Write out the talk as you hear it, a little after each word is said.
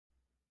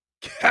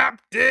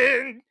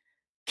Captain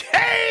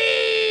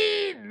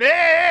Caveman!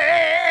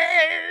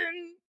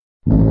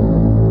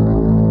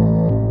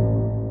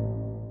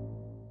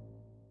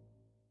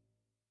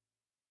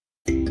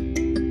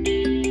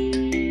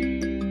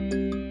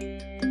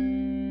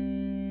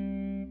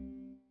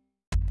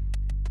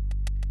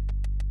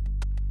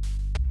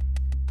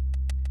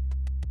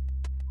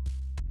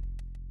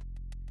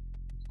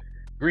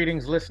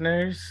 Greetings,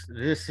 listeners.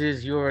 This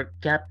is your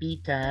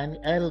Capitan,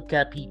 El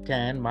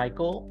Capitan,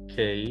 Michael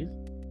Cave.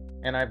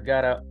 And I've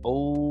got an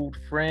old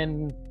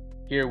friend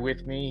here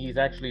with me. He's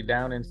actually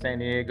down in San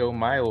Diego,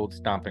 my old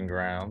stomping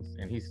grounds,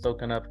 and he's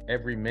soaking up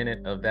every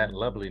minute of that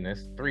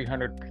loveliness.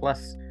 300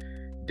 plus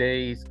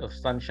days of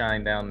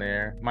sunshine down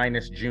there,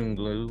 minus June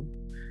glue.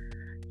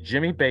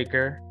 Jimmy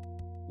Baker,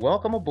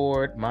 welcome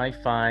aboard my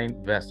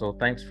fine vessel.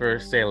 Thanks for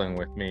sailing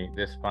with me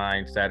this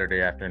fine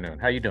Saturday afternoon.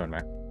 How you doing,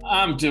 man?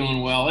 I'm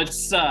doing well.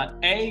 It's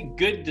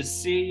good to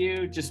see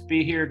you, just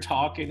be here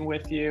talking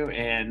with you,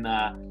 and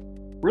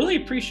really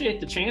appreciate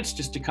the chance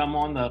just to come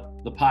on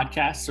the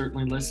podcast,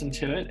 certainly listen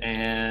to it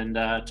and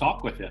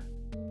talk with you.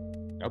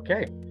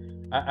 Okay.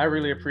 I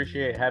really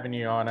appreciate having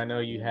you on. I know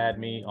you had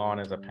me on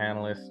as a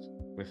panelist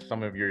with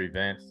some of your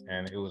events,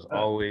 and it was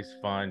always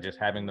fun just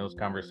having those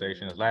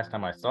conversations. Last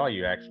time I saw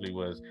you actually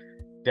was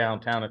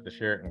downtown at the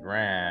Sheraton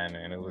Grand,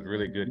 and it was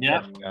really good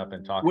catching up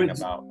and talking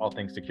about all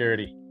things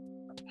security.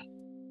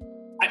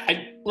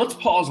 Let's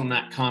pause on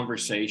that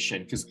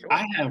conversation because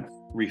I have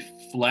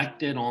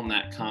reflected on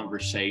that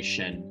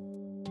conversation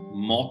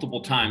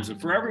multiple times. And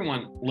for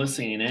everyone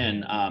listening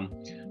in,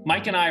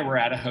 Mike and I were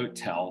at a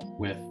hotel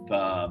with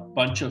a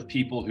bunch of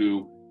people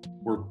who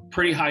were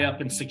pretty high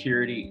up in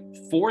security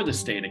for the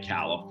state of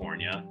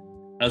California,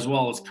 as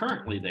well as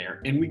currently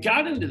there. And we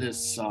got into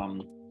this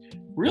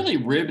really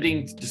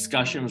riveting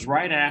discussion. It was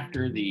right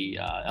after the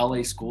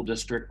LA school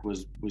district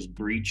was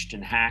breached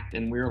and hacked.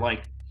 And we were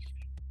like,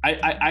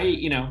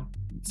 I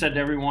said to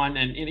everyone,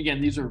 and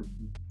again, these are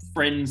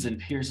friends and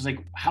peers, it's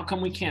like, how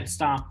come we can't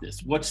stop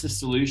this? What's the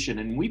solution?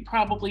 And we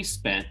probably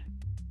spent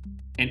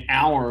an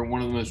hour in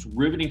one of the most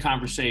riveting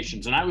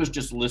conversations. And I was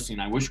just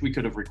listening. I wish we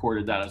could have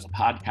recorded that as a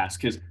podcast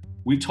because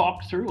we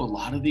talked through a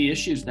lot of the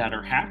issues that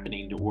are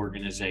happening to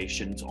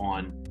organizations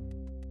on,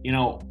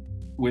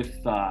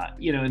 with,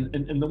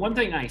 and the one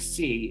thing I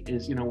see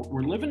is,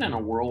 we're living in a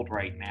world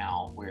right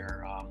now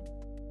where,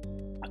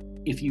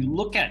 if you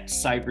look at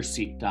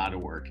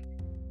cyberseek.org,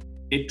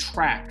 it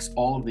tracks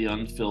all of the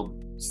unfilled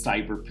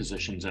cyber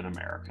positions in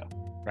America.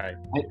 Right.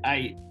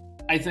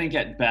 I think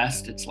at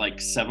best it's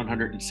like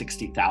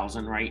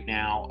 760,000 right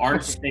now. Our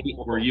state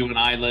where you and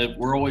I live,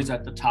 we're always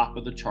at the top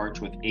of the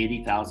charts with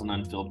 80,000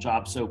 unfilled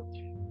jobs. So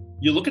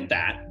you look at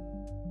that.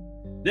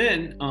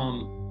 Then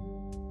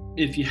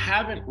if you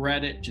haven't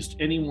read it, just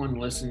anyone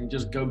listening,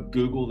 just go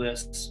Google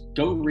this.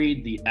 Go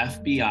read the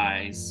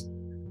FBI's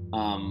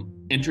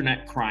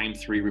Internet Crime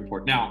 3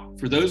 report. Now,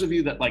 for those of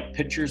you that like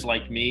pictures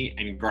like me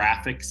and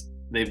graphics,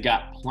 they've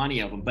got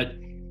plenty of them. But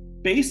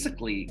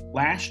basically,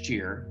 last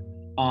year,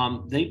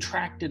 they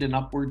tracked it in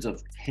upwards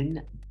of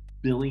 $10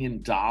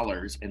 billion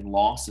in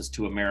losses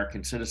to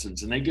American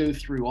citizens. And they go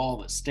through all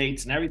the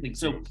states and everything.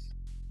 So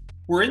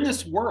we're in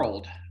this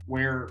world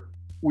where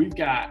we've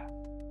got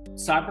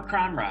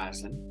cybercrime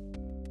rising,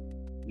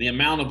 the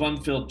amount of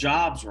unfilled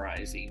jobs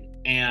rising,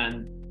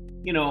 and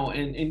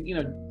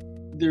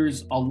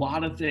there's a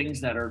lot of things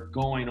that are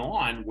going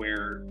on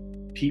where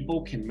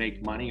people can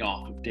make money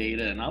off of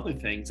data and other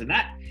things. And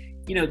that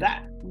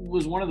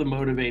was one of the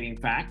motivating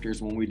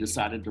factors when we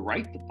decided to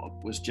write the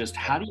book, was just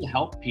how do you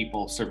help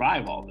people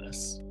survive all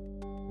this?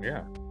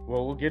 Yeah.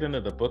 Well, we'll get into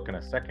the book in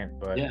a second,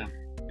 but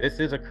This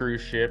is a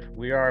cruise ship.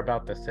 We are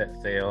about to set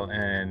sail,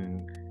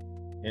 and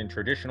in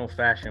traditional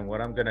fashion,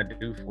 what I'm going to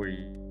do for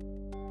you,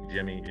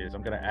 Jimmy, is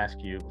I'm going to ask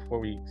you before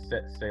we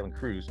set sail and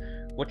cruise,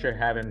 what you're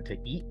having to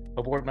eat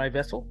aboard my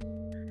vessel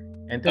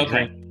and to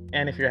drink,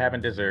 and if you're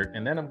having dessert.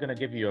 And then I'm going to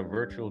give you a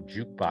virtual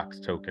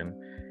jukebox token,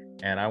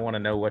 and I want to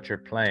know what you're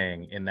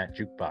playing in that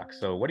jukebox.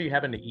 So what are you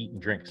having to eat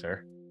and drink,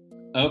 sir?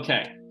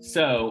 Okay.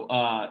 So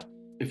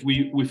if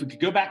we could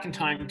go back in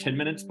time 10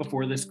 minutes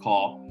before this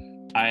call,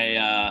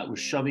 I was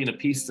shoving a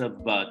piece of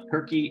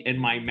turkey in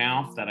my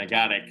mouth that I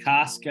got at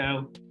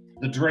Costco.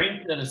 The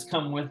drink that has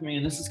come with me,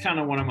 and this is kind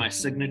of one of my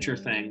signature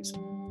things,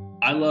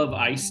 I love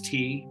iced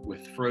tea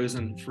with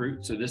frozen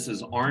fruit. So this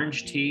is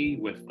orange tea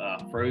with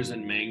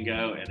frozen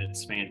mango, and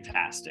it's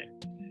fantastic.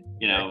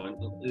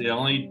 The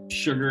only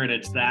sugar in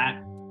it's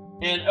that.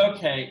 And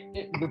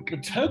the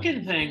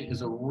token thing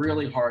is a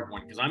really hard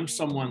one because I'm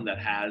someone that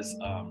has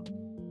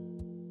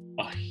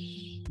a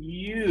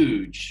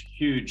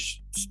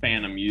huge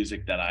span of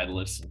music that I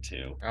listen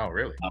to. Oh,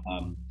 really?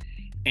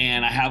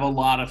 And I have a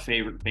lot of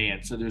favorite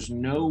bands, so there's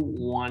no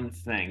one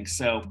thing.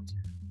 So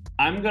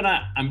I'm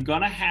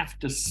gonna have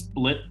to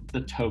split the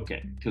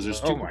token because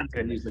there's two kinds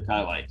of music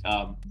I like.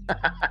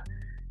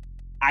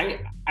 I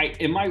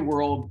in my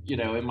world,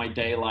 in my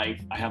day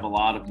life, I have a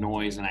lot of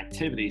noise and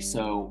activity.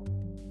 So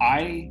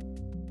I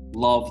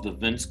love the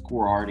Vince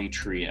Guaraldi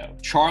trio,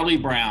 Charlie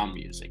Brown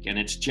music, and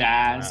it's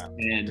jazz.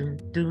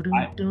 And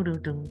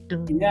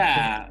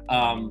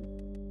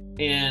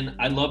and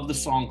I love the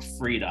song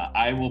Frida.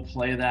 I will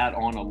play that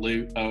on a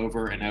loop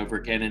over and over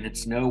again, and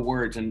it's no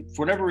words. And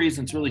for whatever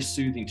reason, it's really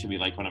soothing to me,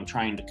 like when I'm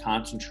trying to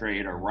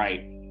concentrate or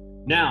write.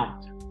 Now,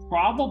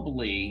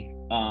 probably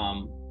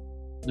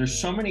there's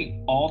so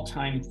many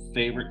all-time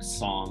favorite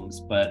songs,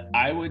 but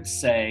I would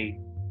say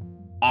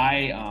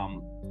I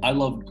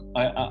love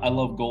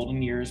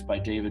Golden Years by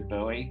David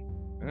Bowie.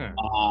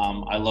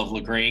 I love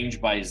LaGrange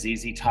by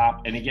ZZ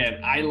Top. And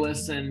again, I love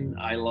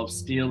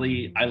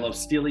Steely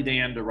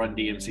Dan to Run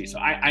DMC. So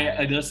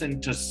I listen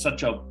to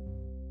such a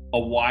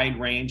wide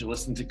range. I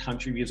listen to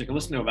country music. I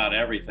listen to about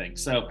everything.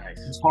 So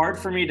it's hard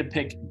for me to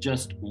pick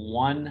just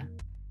one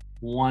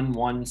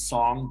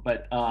song,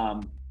 but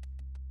I'm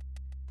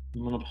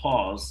going to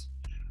pause.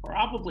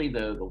 Probably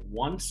the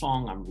one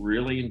song I'm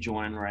really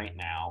enjoying right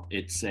now.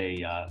 It's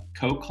a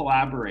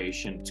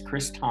co-collaboration. It's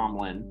Chris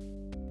Tomlin,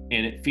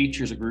 and it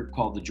features a group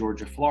called the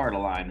Georgia Florida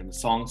Line, and the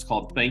song's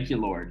called "Thank You,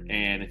 Lord."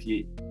 And if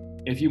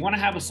you want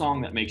to have a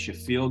song that makes you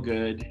feel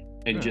good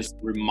and just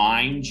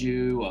remind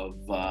you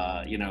of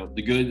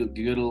the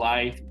good of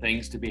life,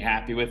 things to be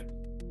happy with,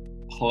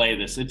 play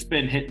this. It's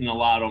been hitting a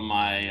lot on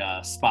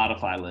my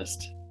Spotify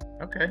list.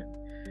 Okay.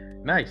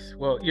 Nice.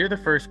 Well, you're the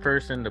first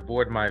person to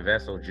board my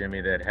vessel,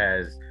 Jimmy, that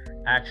has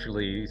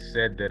actually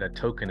said that a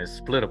token is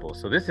splittable.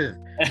 So this is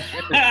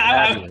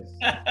fabulous.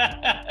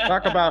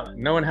 Talk about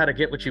knowing how to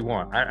get what you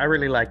want. I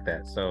really like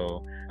that.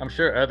 So I'm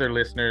sure other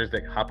listeners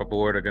that hop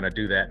aboard are going to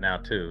do that now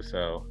too.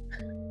 So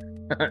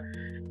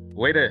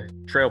way to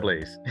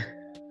trailblaze.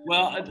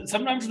 Well,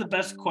 sometimes the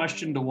best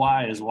question to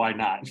why is why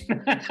not?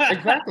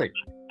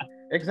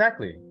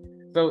 Exactly.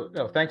 So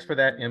thanks for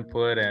that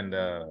input, and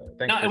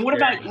thanks. And what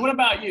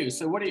about you?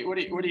 So what are you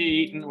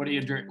eating? What are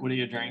you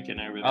drinking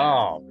over there?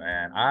 Oh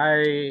man,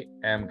 I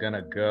am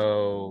gonna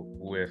go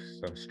with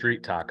some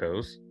street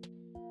tacos.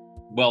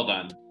 Well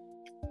done.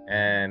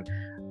 And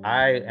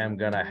I am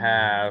gonna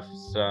have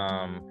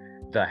some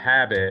The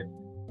Habit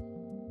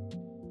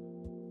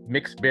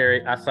mixed berry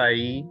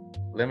acai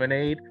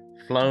lemonade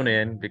flown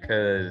in,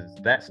 because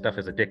that stuff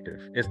is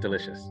addictive. It's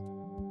delicious.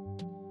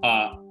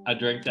 I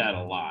drink that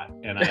a lot,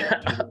 and I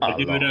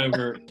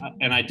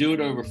do it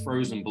over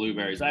frozen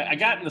blueberries. I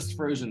got in this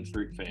frozen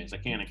fruit phase. I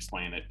can't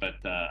explain it, but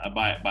I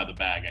buy it by the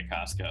bag at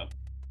Costco.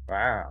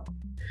 Wow.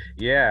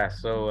 Yeah.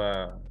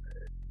 So,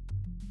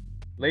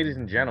 ladies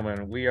and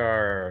gentlemen, we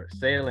are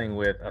sailing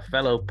with a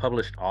fellow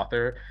published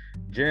author.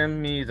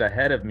 Jimmy's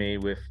ahead of me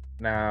with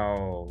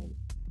now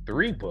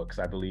 3 books,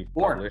 I believe,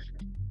 published.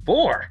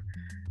 4.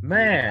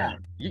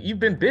 Man, you've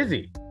been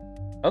busy.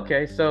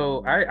 Okay,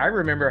 so I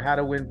remember How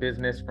to Win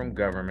Business from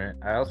Government.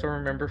 I also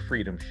remember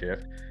Freedom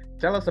Shift.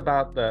 Tell us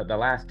about the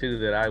last 2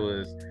 that I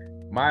was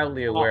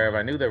mildly aware of.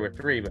 I knew there were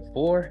 3, but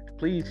 4,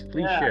 please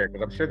share,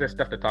 because I'm sure there's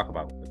stuff to talk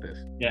about with this.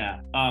 Yeah.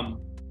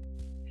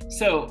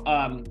 So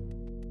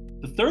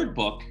the 3rd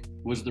book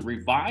was the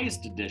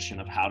revised edition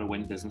of How to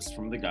Win Business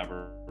from the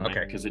Government.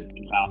 Okay. Because it's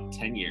been about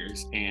 10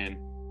 years, and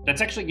that's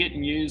actually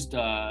getting used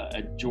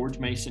at George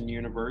Mason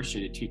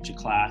University to teach a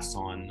class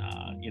on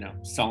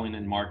selling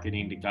and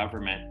marketing to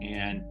government.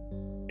 And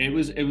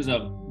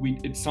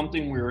it's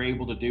something we were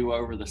able to do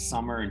over the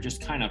summer and just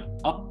kind of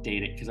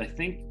update it, because I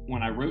think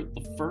when I wrote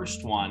the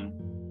first one,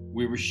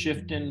 we were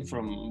shifting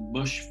from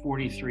Bush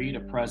 43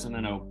 to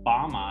President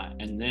Obama,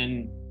 and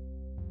then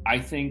I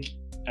think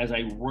as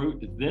I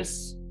rewrote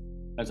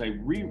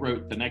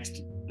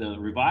the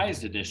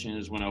revised edition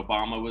is when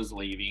Obama was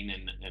leaving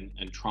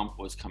and Trump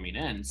was coming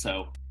in.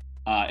 So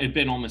it'd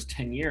been almost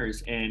 10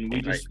 years, and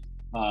we just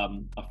a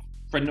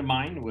friend of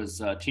mine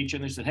was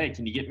teaching. They said, "Hey,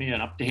 can you get me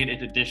an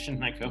updated edition?"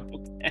 And I go,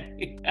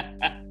 "Okay."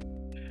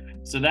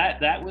 So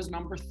that was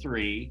number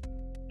 3,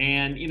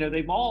 and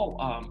they've all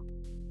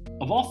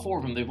of all 4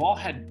 of them, they've all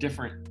had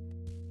different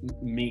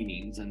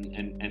meanings and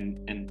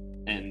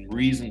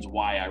reasons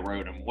why I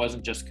wrote them. It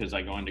wasn't just because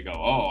I going to go,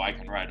 "Oh, I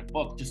can write a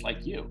book," just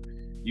like you.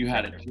 You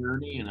had a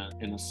journey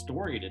and a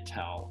story to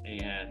tell,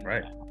 and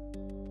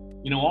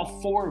all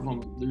 4 of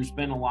them. There's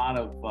been a lot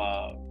of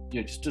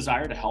just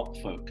desire to help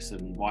folks,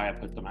 and why I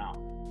put them out.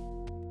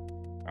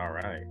 All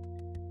right.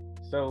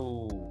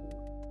 So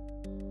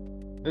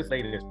this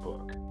latest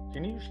book,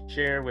 can you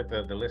share with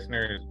the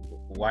listeners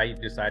why you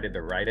decided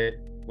to write it?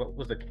 What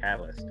was the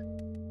catalyst?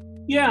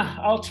 Yeah,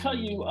 I'll tell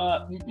you.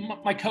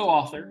 My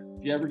co-author,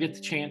 if you ever get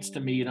the chance to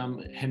meet him,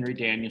 Henry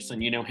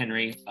Danielson. You know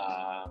Henry.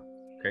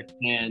 Okay.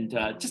 And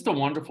just a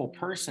wonderful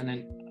person.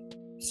 And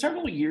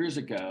several years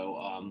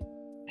ago,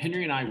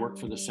 Henry and I worked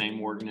for the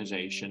same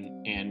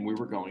organization, and we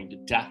were going to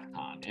DEF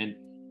CON. And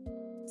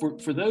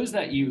for those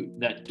that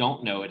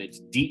don't know it,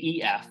 it's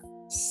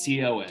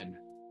DEFCON.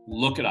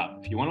 Look it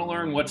up. If you want to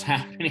learn what's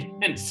happening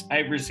in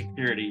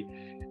cybersecurity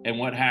and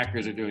what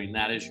hackers are doing,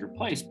 that is your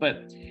place.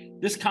 But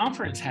this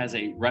conference has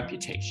a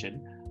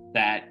reputation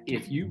that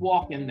if you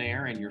walk in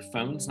there and your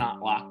phone's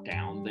not locked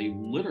down, they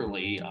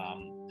literally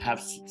have,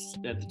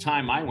 at the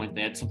time I went,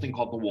 they had something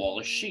called the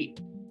Wallace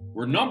Sheet.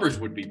 where numbers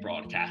would be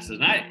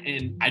broadcasted.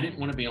 And I didn't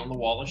want to be on the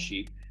wall of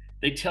sheep.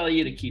 They tell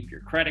you to keep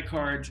your credit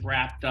cards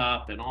wrapped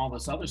up and all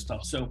this other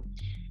stuff. So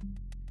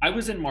I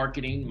was in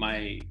marketing.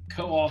 My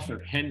co-author,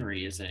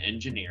 Henry, is an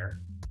engineer.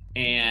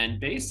 And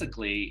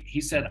basically, he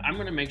said, I'm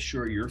going to make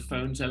sure your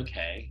phone's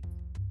okay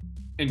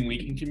and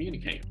we can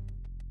communicate.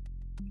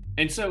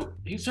 And so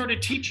he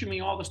started teaching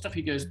me all the stuff.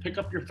 He goes, pick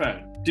up your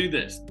phone, do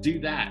this, do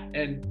that.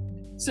 And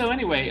so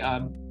anyway,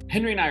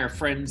 Henry and I are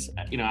friends,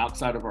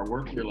 outside of our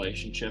work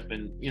relationship.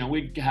 And,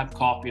 we'd have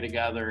coffee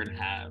together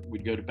and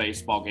we'd go to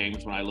baseball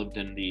games when I lived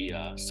in the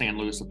San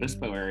Luis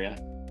Obispo area.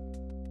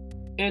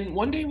 And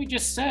one day we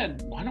just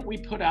said, why don't we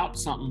put out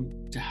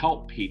something to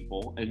help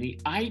people? And the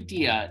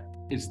idea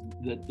is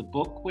that the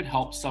book would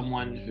help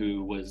someone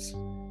who was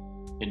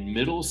in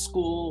middle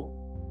school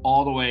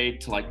all the way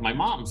to like my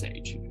mom's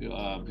age,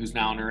 who's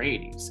now in her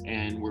 80s,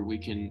 and where we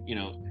can,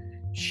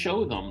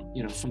 show them,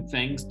 some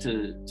things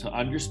to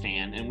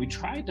understand. And we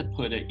tried to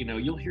put it,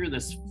 you'll hear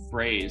this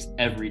phrase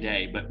every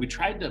day, but we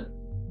tried to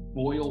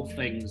boil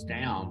things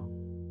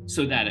down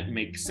so that it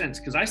makes sense.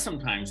 Because I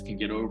sometimes can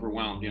get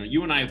overwhelmed.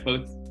 You and I have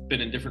both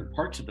been in different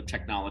parts of the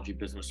technology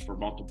business for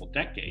multiple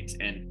decades,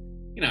 and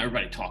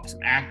everybody talks in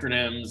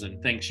acronyms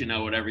and thinks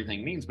what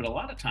everything means, but a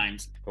lot of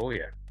times,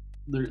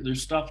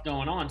 there's stuff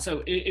going on.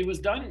 So it was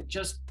done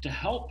just to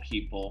help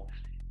people.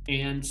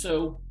 And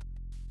so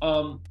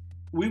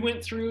we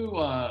went through,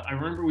 I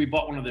remember we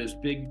bought one of those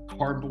big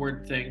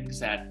cardboard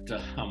things at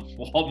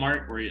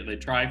Walmart where they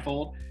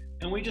trifold,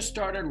 and we just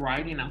started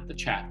writing out the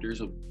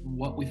chapters of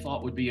what we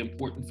thought would be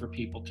important for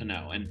people to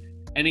know.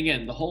 And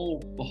again, the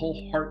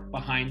whole heart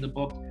behind the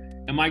book,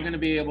 am I going to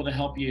be able to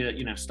help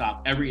you,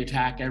 stop every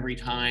attack every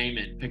time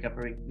and pick up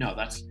everything? No,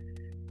 that's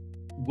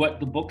what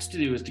the book's to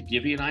do, is to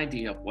give you an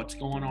idea of what's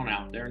going on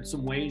out there and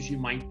some ways you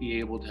might be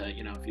able to,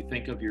 if you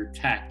think of your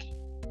tech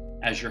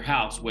as your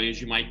house, ways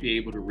you might be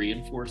able to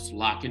reinforce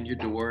locking your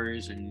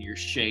doors and your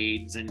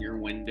shades and your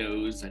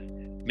windows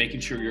and making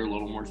sure you're a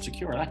little more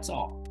secure. That's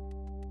all.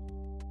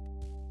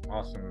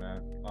 Awesome,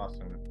 man.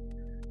 Awesome.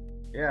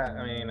 Yeah,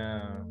 I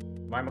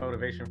mean, my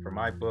motivation for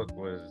my book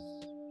was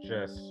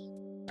just,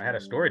 I had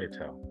a story to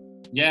tell.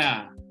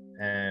 Yeah.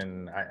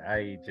 And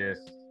I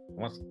just,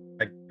 once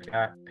I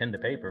got pen to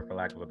paper, for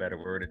lack of a better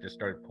word, it just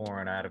started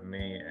pouring out of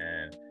me.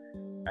 And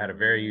I had a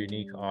very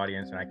unique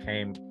audience, and I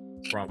came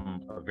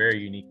from a very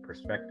unique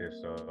perspective.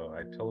 So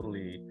I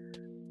totally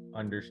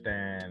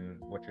understand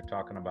what you're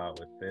talking about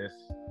with this.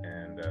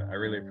 And I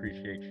really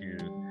appreciate you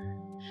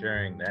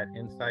sharing that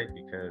insight,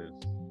 because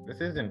this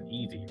isn't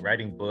easy.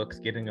 Writing books,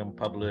 getting them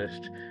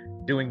published,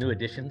 doing new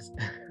editions.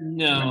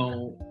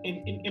 No.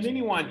 And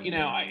anyone,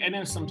 I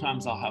know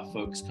sometimes I'll have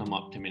folks come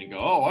up to me and go,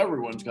 oh,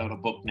 everyone's got a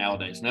book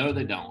nowadays. No,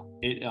 they don't.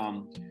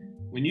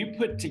 When you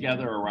put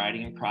together a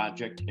writing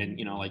project, and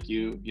like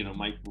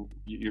Mike,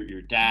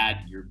 your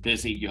dad, you're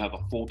busy, you have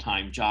a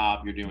full-time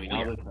job, you're doing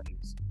other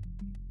things.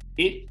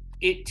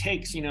 It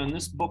takes, in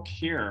this book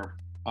here,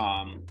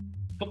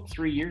 took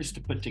 3 years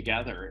to put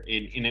together,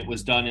 and it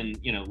was done in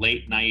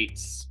late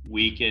nights,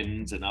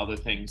 weekends, and other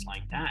things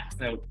like that.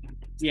 So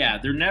yeah,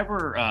 they're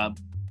never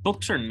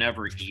books are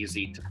never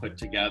easy to put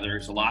together.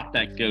 There's a lot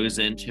that goes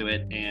into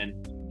it,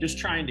 and just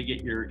trying to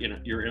get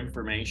your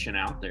information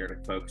out there to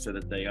folks so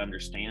that they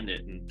understand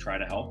it and try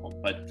to help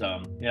them. But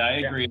yeah, I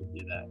agree with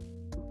you that.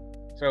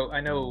 So I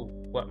know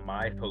what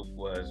my hope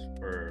was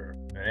for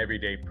an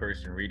everyday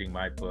person reading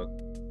my book,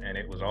 and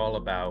it was all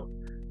about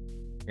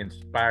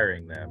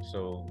inspiring them.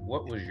 So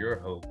what was your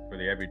hope for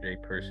the everyday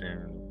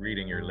person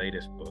reading your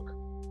latest book?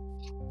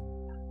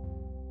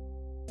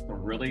 A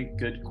really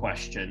good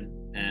question.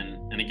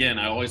 And again,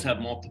 I always have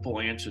multiple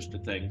answers to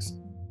things.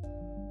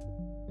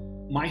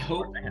 My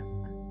hope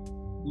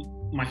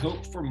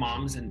for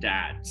moms and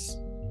dads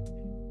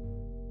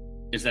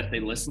is that they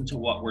listen to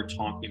what we're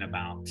talking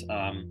about.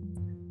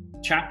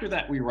 Chapter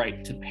that we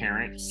write to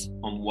parents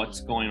on what's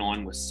going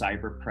on with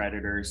cyber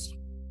predators.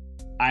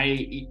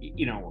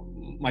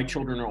 My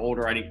children are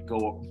older. I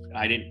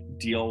didn't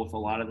deal with a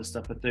lot of the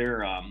stuff, but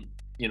they're,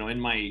 in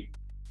my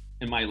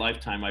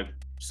lifetime, I've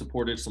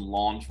supported some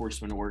law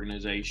enforcement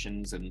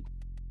organizations and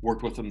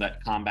worked with them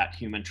that combat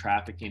human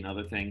trafficking and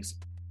other things.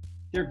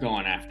 They're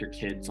going after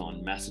kids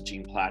on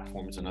messaging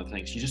platforms and other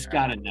things. You just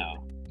got to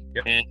know.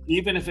 Yep. And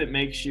even if it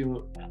makes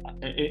you,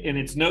 and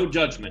it's no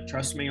judgment,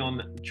 trust me on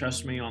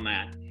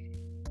that.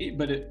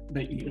 But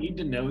you need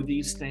to know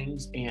these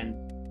things. And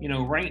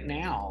right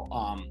now,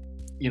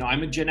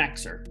 I'm a Gen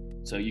Xer,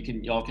 so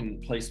y'all can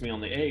place me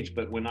on the age.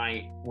 But when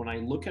I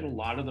look at a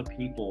lot of the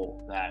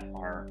people that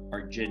are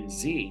Gen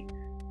Z,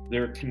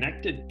 they're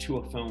connected to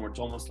a phone where it's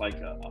almost like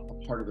a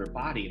part of their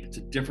body, and it's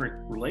a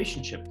different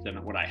relationship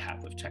than what I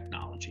have with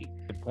technology.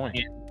 Good point.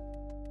 And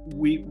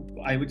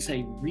I would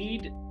say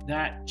read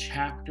that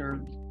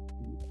chapter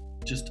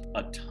just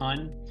a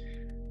ton.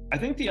 I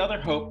think the other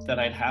hope that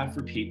I'd have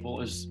for people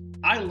is,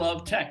 I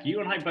love tech. You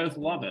and I both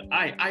love it.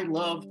 I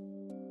love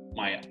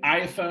my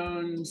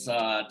iPhones,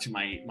 to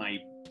my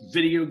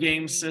video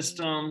game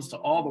systems, to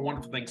all the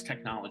wonderful things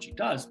technology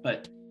does.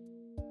 But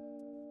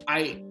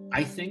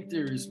I think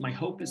my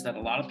hope is that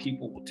a lot of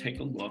people will take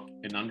a look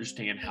and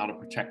understand how to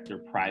protect their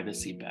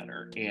privacy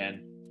better.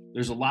 And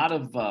there's a lot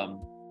of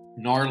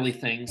gnarly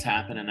things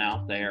happening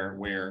out there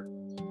where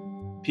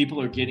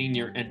people are getting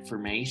your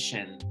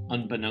information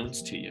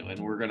unbeknownst to you. And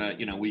we're gonna,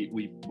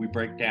 we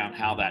break down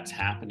how that's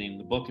happening in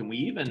the book. And we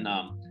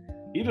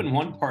even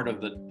one part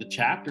of the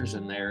chapters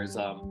in there is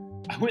I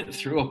went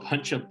through a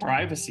bunch of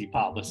privacy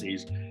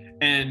policies,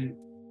 and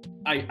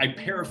I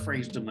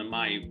paraphrased them in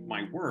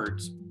my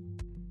words.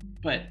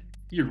 But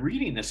you're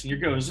reading this and you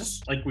go, is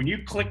this like when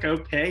you click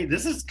OK,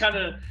 this is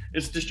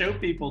it's to show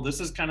people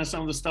this is kind of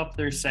some of the stuff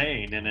they're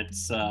saying. And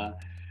it's and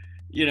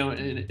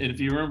if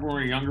you remember when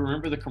we were younger,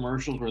 remember the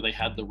commercials where they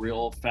had the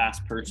real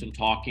fast person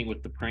talking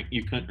with the print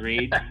you couldn't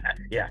read?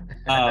 Yeah.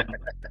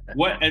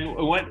 What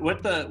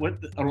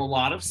on a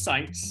lot of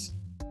sites,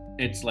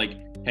 it's like,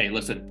 hey,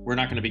 listen, we're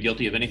not going to be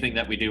guilty of anything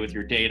that we do with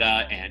your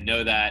data, and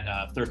know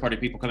that third-party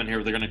people come in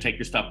here, they're going to take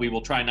your stuff. We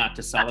will try not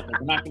to sell it,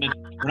 but we're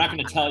not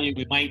going to tell you.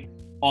 We might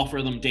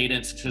offer them data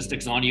and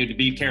statistics on you to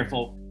be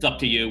careful. It's up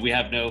to you. We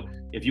have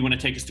if you want to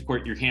take us to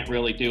court, you can't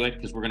really do it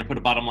because we're going to put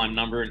a bottom line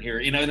number in here.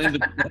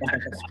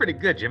 It's pretty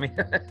good, Jimmy.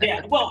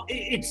 Yeah. Well,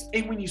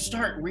 and when you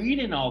start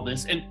reading all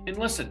this, and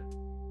listen,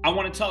 I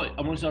want to tell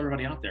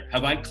everybody out there,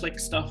 have I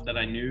clicked stuff that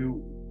I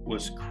knew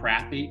was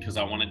crappy because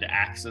I wanted to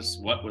access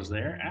what was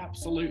there?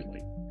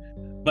 Absolutely.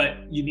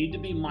 But you need to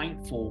be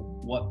mindful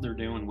what they're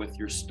doing with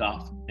your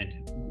stuff and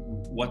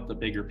what the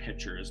bigger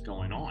picture is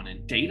going on.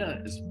 And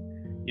data is,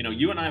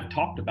 you and I have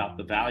talked about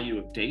the value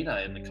of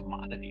data and the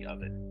commodity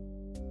of it.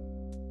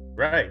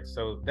 Right.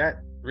 So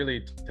that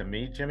really, to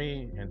me,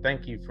 Jimmy, and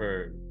thank you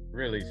for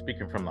really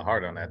speaking from the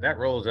heart on that, that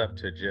rolls up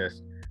to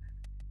just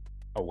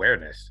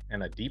awareness,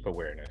 and a deep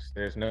awareness.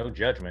 There's no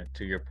judgment,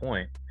 to your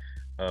point,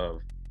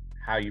 of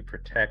how you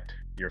protect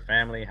your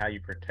family, how you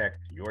protect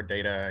your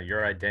data,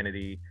 your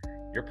identity,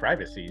 your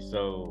privacy.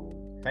 So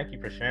thank you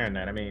for sharing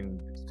that. I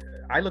mean,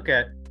 I look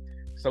at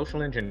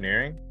social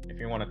engineering, if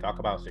you want to talk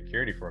about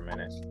security for a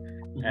minute,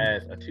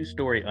 as a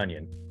two-story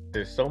onion.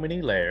 There's so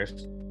many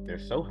layers, they're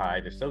so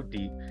high, they're so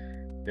deep,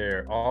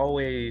 they're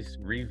always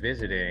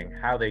revisiting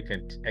how they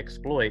can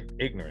exploit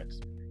ignorance.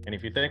 And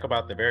if you think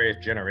about the various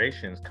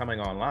generations coming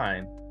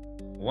online,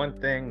 one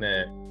thing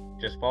that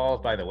just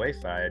falls by the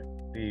wayside,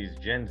 these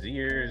Gen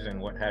Zers and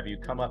what have you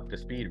come up to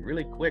speed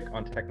really quick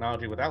on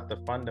technology without the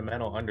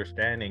fundamental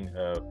understanding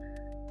of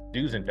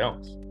do's and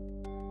don'ts.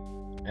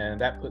 And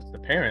that puts the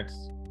parents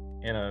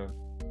in a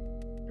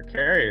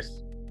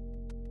precarious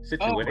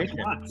situation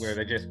where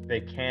they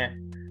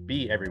can't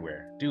be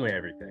everywhere, do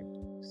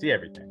everything, see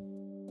everything.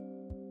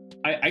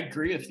 I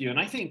agree with you. And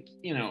I think,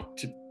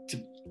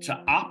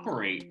 to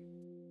operate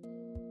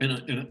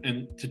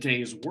in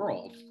today's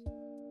world,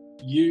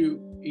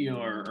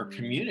 our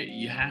community,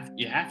 you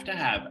have to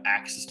have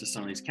access to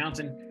some of these accounts.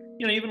 And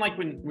even like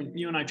when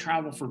you and I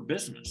travel for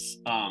business,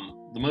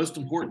 the most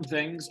important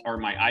things are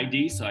my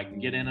ID, so I can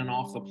get in and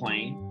off the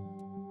plane,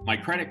 my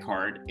credit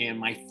card, and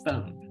my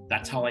phone.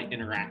 That's how I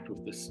interact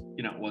with this.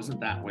 It wasn't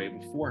that way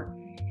before.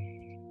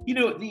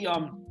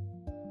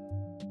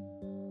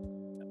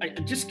 I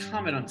just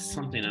comment on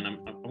something, and I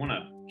want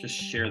to just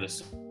share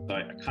this. So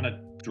I kind of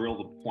drill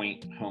the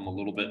point home a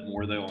little bit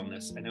more though on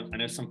this. I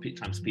know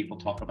sometimes people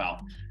talk about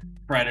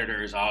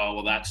predators. Oh,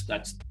 well, that's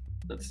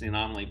the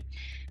anomaly.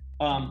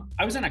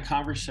 I was in a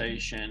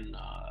conversation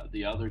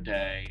the other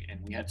day,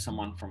 and we had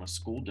someone from a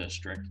school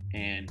district,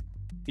 and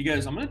he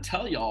goes, "I'm going to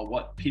tell y'all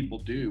what people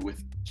do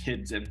with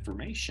kids'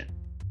 information."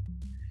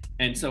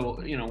 And so,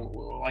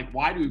 like,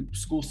 why do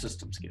school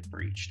systems get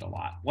breached a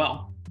lot?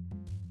 Well,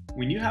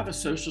 when you have a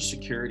social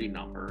security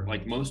number,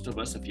 like most of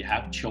us, if you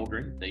have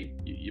children,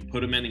 you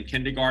put them in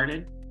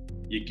kindergarten,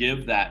 you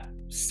give that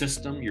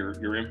system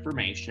your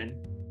information,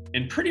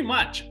 and pretty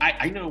much,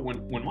 I know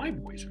when my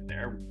boys were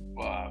there,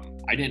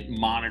 I didn't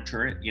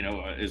monitor it.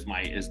 Is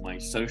my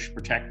social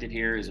protected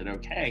here? Is it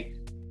okay?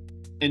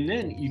 And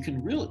then you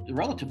can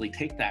relatively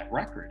take that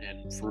record,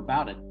 and for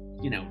about a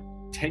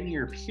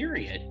 10-year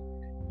period,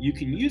 you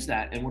can use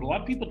that. And what a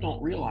lot of people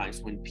don't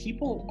realize, when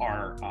people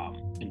are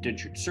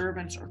indentured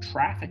servants or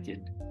trafficked,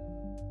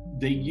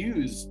 they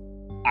use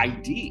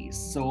IDs.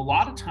 So a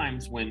lot of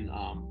times when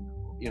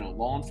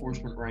law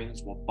enforcement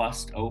rings will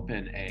bust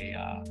open a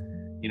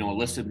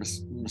illicit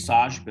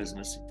massage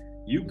business,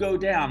 you go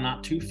down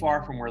not too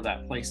far from where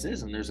that place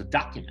is, and there's a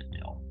document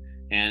mill,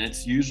 and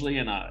it's usually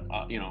in a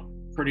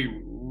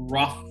pretty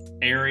rough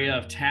area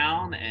of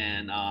town,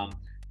 and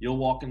you'll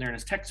walk in there and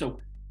it's tech. So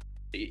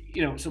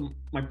so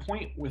my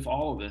point with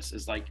all of this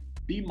is, like,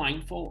 be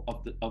mindful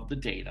of the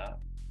data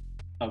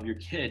of your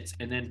kids.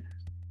 And then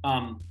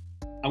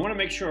I want to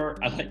make sure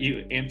I let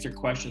you answer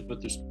questions,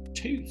 but there's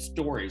two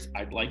stories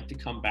I'd like to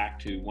come back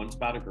to. One's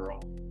about a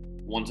girl,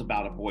 one's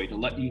about a boy, to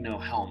let you know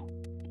how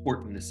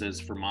important this is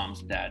for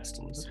moms and dads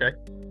to listen. Okay.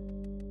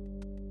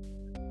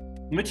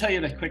 Let me tell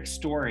you the quick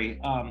story.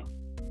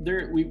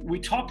 We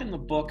talk in the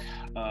book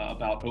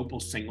about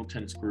Opal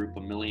Singleton's group,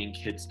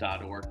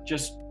 AMillionKids.org.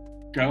 Just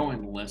go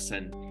and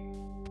listen.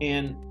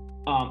 And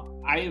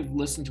I have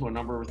listened to a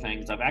number of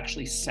things. I've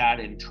actually sat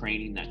in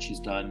training that she's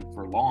done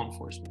for law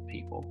enforcement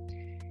people.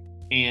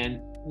 And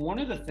one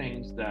of the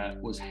things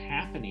that was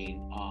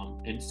happening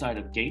inside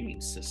of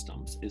gaming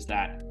systems is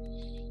that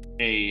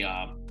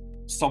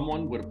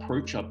someone would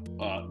approach a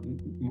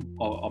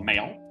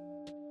male,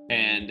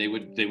 and they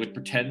would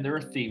pretend they're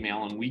a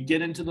female, and we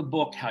get into the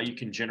book how you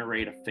can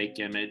generate a fake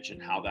image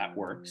and how that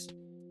works.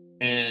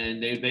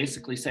 And they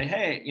basically say,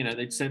 hey,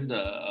 they'd send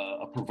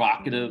a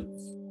provocative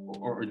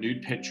or a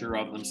nude picture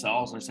of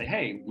themselves and say,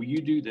 hey, will you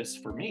do this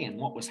for me? And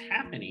what was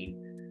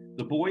happening,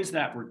 the boys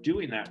that were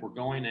doing that were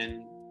going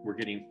in, were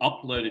getting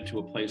uploaded to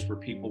a place where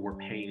people were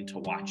paying to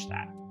watch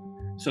that.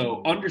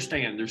 So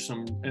understand there's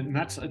some, and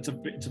it's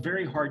a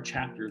very hard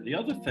chapter. The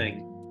other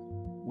thing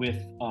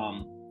with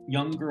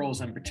young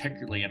girls in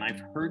particularly, and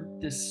I've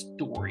heard this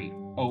story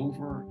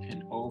over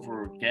and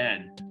over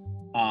again,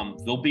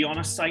 they'll be on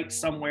a site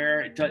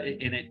somewhere,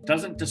 and it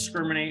doesn't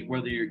discriminate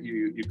whether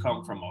you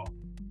come from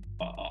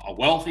a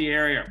wealthy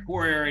area, or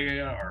poor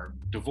area, or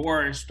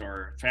divorced,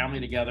 or family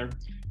together.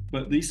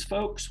 But these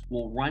folks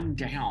will run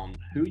down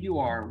who you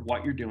are,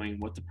 what you're doing,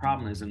 what the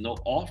problem is, and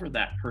they'll offer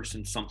that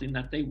person something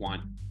that they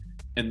want,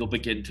 and they'll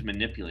begin to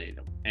manipulate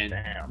them.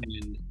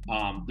 And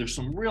there's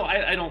some real,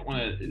 I don't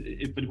want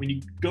to, but when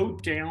you go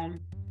down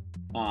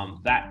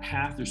that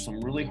path, there's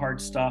some really hard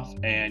stuff.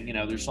 And,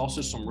 there's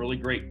also some really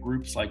great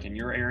groups like in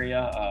your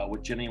area,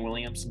 what Jenny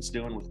Williamson's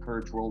doing with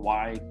Courage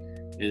Worldwide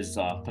is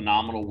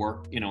phenomenal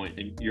work,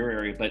 in your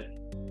area. But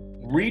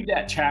read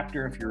that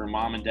chapter if you're a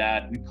mom and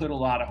dad. We put a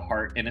lot of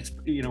heart, and it's,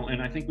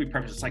 and I think we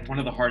preface it's like one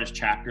of the hardest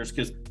chapters,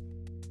 because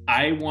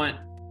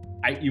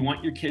you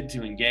want your kid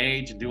to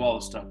engage and do all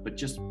this stuff, but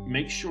just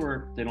make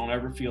sure they don't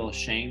ever feel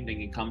ashamed and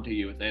can come to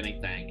you with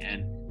anything.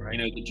 And right.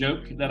 The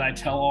joke that I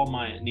tell all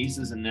my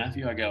nieces and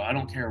nephew, I go, I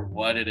don't care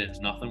what it is,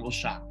 nothing will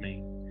shock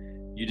me.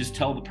 You just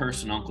tell the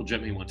person Uncle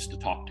Jimmy wants to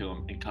talk to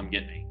him and come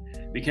get me,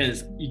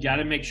 because you got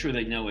to make sure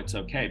they know it's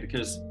okay,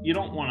 because you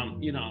don't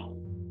want them,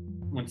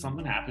 when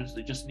something happens,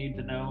 they just need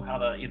to know how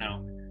to,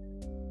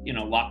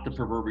 lock the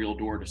proverbial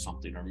door to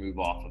something or move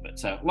off of it.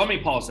 So let me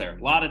pause there.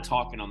 A lot of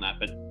talking on that,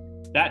 but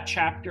that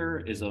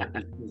chapter is a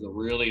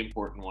really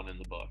important one in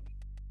the book.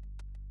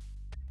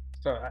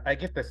 So I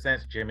get the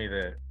sense, Jimmy,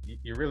 that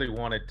you really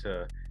wanted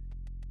to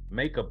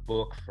make a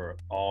book for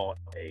all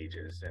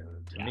ages. And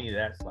to me,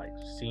 that's like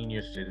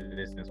senior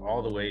citizens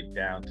all the way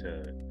down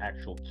to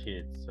actual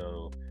kids.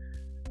 So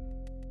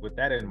with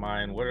that in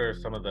mind, what are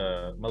some of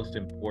the most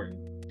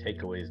important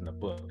takeaways in the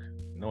book,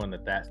 knowing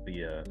that that's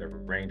the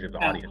range of the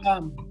audience?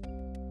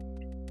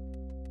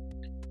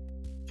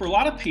 For a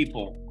lot of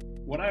people,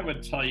 what I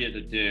would tell you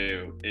to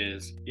do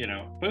is,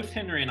 both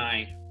Henry and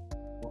I,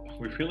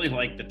 we really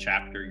like the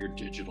chapter, Your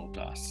Digital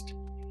Dust.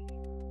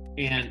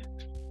 And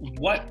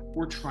what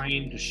we're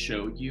trying to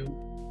show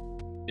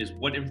you is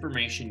what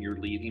information you're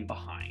leaving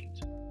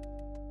behind,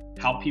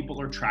 how people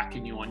are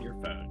tracking you on your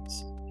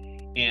phones.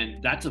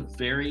 And that's a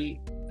very,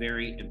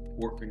 very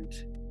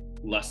important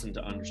lesson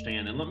to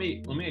understand. And let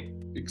me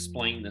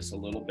explain this a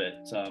little bit.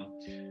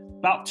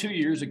 About 2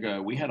 years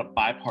ago, we had a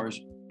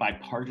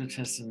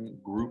bipartisan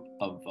group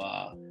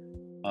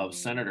of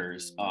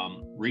senators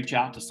reach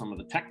out to some of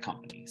the tech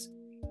companies,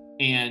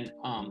 and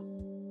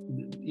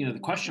the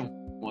question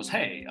was,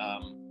 hey,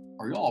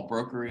 are you all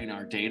brokering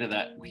our data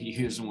that we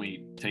use when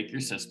we take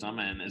your system,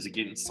 and is it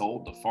getting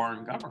sold to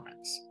foreign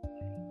governments?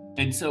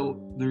 And so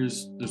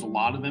there's a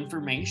lot of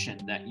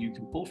information that you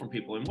can pull from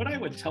people. And what I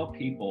would tell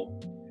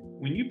people,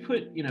 when you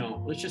put,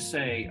 let's just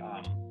say,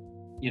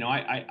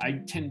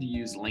 I tend to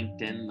use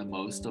LinkedIn the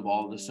most of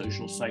all the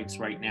social sites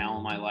right now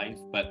in my life,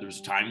 but there's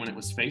a time when it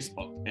was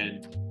Facebook.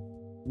 And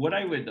what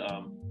I would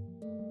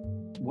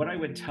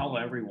tell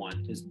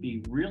everyone is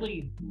be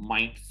really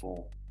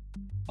mindful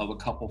of a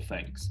couple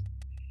things.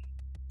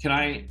 Can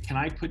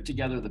I put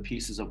together the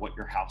pieces of what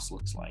your house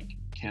looks like?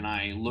 Can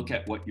I look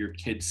at what your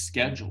kids'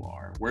 schedule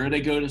are? Where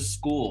they go to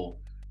school?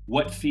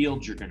 What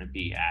field you're going to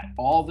be at?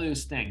 All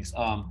those things.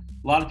 A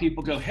lot of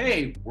people go,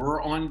 hey, we're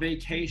on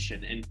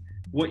vacation. And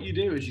what you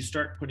do is you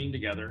start putting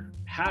together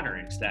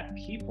patterns that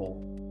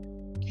people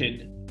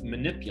can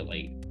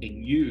manipulate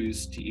and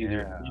use to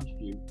either against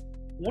you.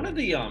 One of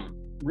the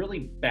really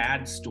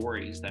bad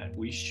stories that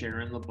we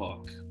share in the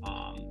book,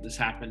 this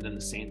happened in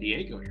the San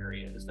Diego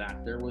area, is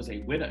that there was a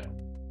widow,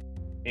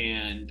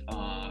 and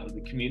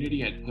the community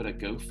had put a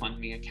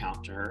GoFundMe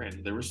account to her,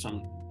 and there were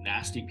some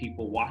nasty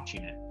people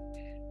watching it.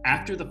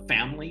 After the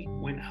family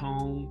went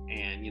home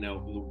and, the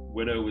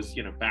widow was,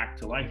 back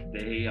to life,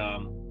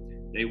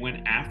 they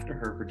went after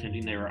her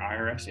pretending they were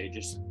IRS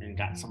agents and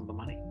got some of the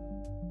money.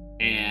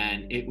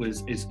 And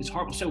it's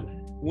horrible. So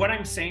what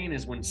I'm saying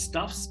is, when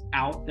stuff's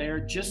out there,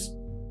 just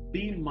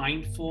be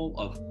mindful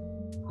of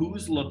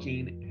who's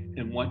looking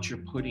and what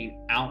you're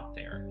putting out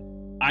there.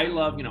 I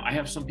love, I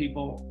have some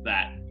people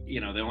that, they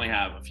only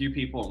have a few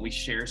people, and we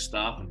share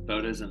stuff and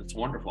photos, and it's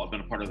wonderful. I've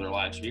been a part of their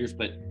lives for years,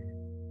 but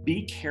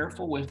be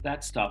careful with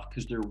that stuff,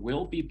 because there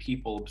will be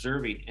people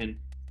observing. And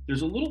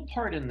there's a little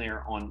part in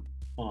there on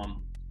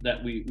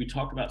that we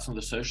talk about some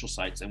of the social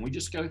sites, and we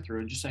just go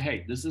through and just say,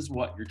 hey, this is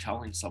what you're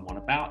telling someone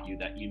about you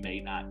that you may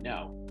not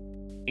know.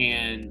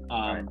 And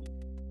Right.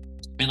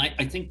 and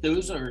I think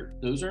those are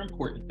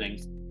important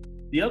things.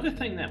 The other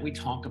thing that we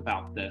talk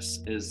about this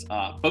is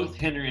both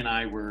Henry and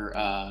I were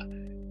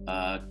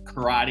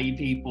karate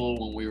people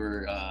when we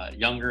were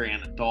younger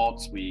and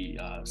adults. We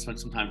spent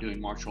some time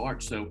doing martial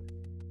arts. So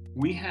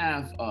we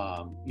have,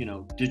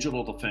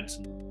 digital defense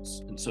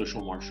and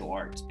social martial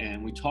arts.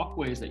 And we talk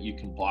ways that you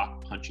can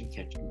block, punch, and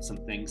kick, and some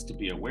things to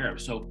be aware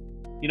of. So,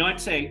 I'd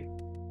say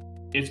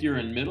if you're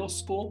in middle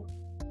school,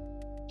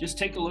 just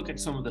take a look at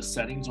some of the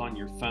settings on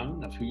your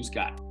phone of who's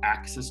got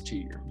access to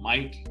your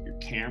mic, your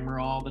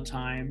camera all the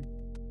time.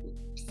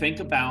 Think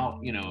about,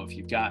 if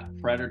you've got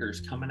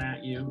predators coming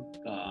at you,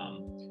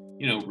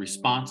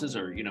 responses,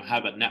 or,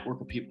 have a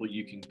network of people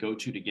you can go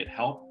to get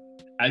help.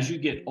 As you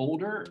get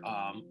older,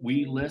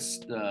 we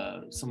list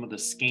some of the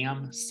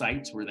scam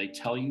sites where they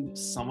tell you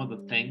some of the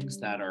things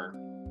that are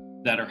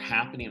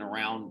happening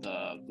around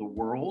the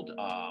world.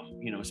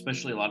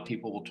 Especially a lot of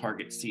people will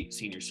target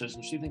senior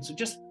citizens, things. So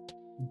just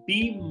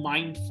be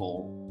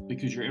mindful,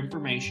 because your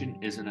information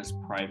isn't as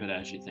private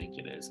as you think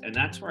it is. And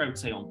that's where I would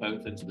say on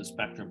both ends of the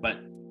spectrum. But,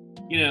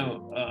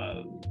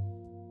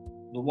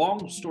 the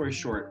long story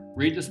short,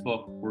 read this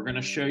book. We're going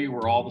to show you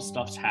where all the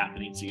stuff's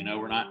happening, so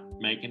we're not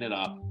making it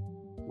up.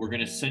 We're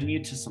going to send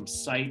you to some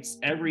sites.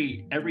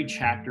 Every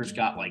chapter's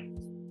got like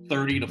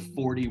 30 to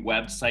 40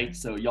 websites,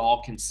 so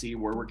y'all can see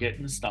where we're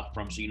getting the stuff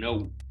from, so you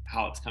know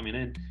how it's coming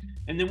in.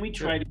 And then we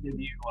try to give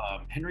you,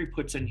 Henry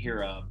puts in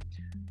here a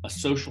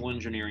social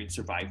engineering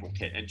survival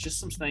kit, and just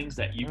some things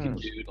that you can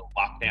do to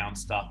lock down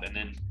stuff, and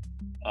then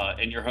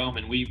in your home,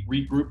 and we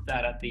regroup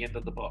that at the end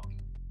of the book.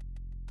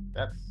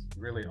 That's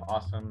really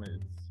awesome.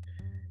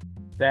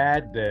 It's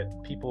sad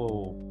that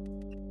people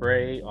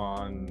prey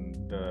on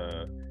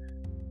the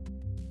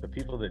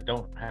people that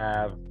don't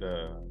have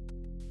the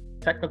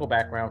technical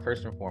background,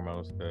 first and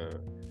foremost,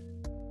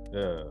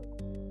 the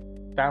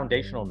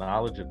foundational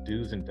knowledge of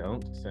do's and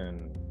don'ts,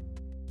 and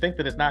think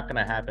that it's not going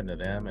to happen to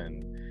them.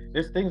 And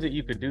there's things that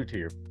you could do, to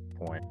your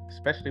point,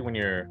 especially when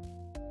you're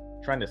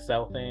trying to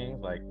sell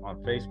things like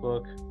on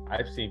Facebook.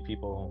 I've seen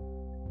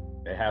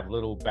people, they have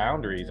little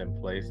boundaries in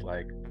place,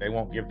 like they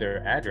won't give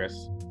their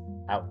address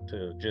out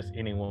to just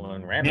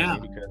anyone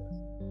randomly, because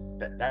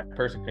that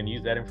person can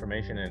use that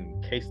information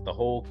and case the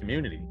whole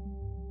community.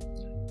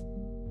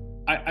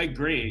 I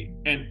agree.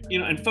 And,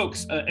 and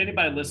folks,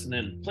 anybody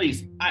listening,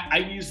 please, I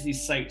use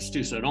these sites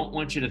too. So I don't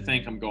want you to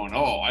think I'm going,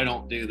 oh, I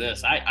don't do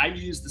this. I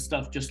use the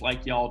stuff just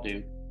like y'all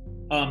do.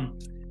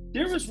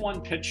 There was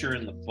one picture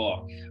in the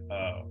book,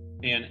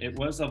 and it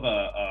was of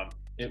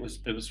it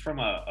was from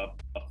a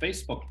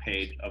Facebook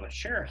page of a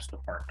sheriff's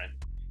department.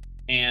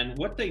 And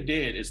what they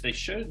did is they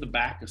showed the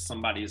back of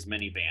somebody's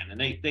minivan,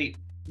 and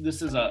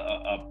this is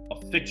a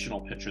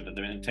fictional picture that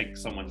they're going to take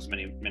someone's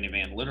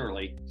minivan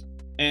literally.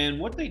 And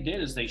what they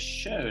did is they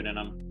showed, and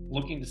I'm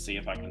looking to see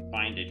if I can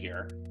find it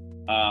here.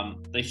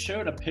 They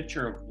showed a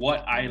picture of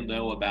what I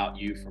know about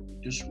you from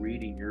just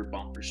reading your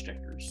bumper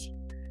stickers.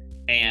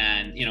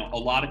 And, a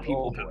lot of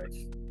people have,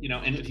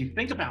 and if you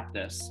think about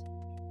this,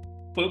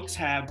 folks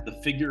have the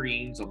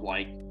figurines of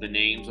like the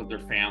names of their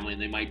family,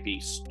 and they might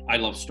be, I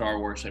love Star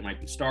Wars, so they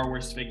might be Star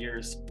Wars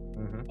figures.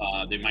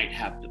 Mm-hmm. They might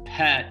have the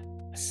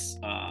pets.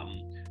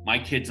 My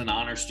kid's an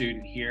honor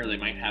student here. They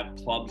might have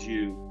clubs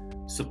you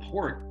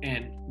support,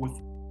 and with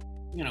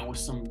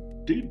some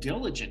due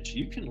diligence,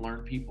 you can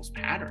learn people's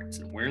patterns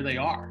and where they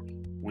are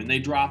when they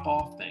drop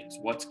off things,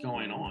 what's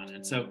going on.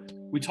 And so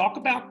we talk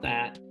about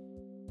that,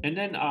 and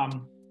then I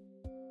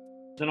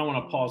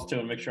want to pause too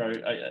and make sure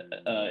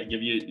I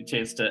give you a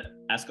chance to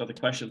ask other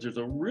questions. There's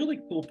a really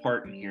cool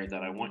part in here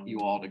that I want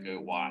you all to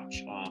go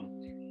watch.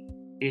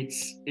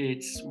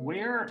 It's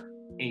where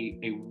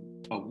a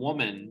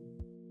woman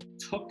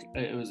took,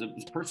 it was a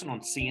person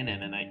on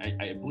CNN, and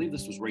I believe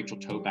this was Rachel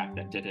Toback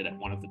that did it at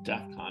one of the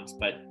DEF CONs,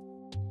 but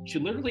she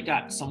literally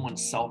got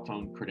someone's cell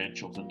phone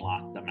credentials and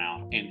locked them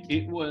out. And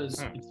it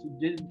was, she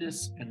did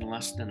this in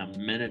less than a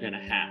minute and a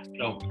half. So,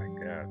 oh my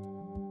God.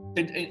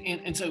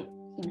 And so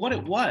what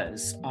it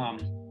was,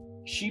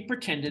 she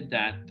pretended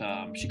that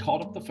she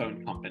called up the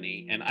phone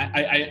company, and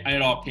I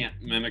at all can't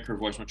mimic her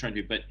voice when I'm trying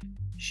to, but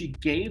she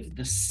gave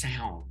the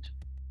sound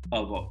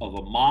of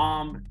a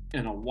mom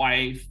and a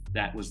wife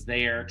that was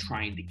there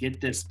trying to get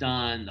this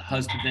done. The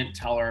husband didn't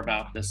tell her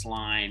about this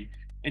line.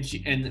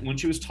 And when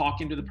she was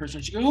talking to the person,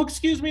 she goes, oh,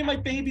 excuse me, my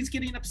baby's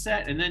getting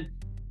upset. And then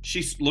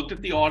she looked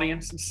at the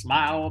audience and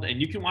smiled,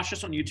 and you can watch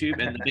this on YouTube,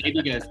 and the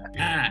baby goes,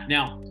 ah.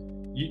 Now,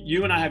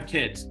 you and I have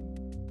kids.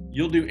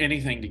 You'll do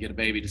anything to get a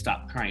baby to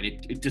stop crying.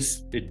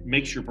 It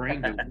makes your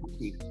brain go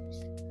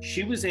wonky.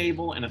 She was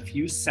able in a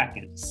few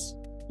seconds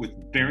with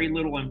very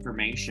little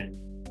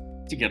information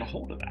to get a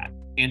hold of that.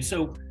 And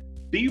so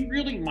be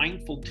really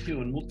mindful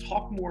too, and we'll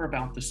talk more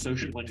about the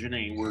social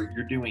engineering where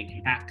you're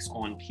doing hacks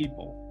on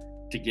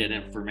people to get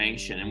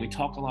information, and we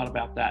talk a lot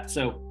about that.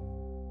 So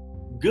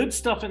good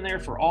stuff in there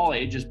for all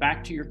ages.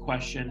 Back to your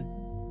question,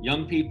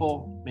 young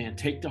people, man,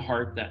 take to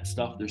heart that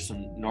stuff. There's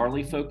some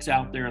gnarly folks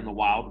out there in the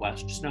Wild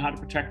West. Just know how to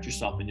protect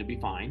yourself and you'll be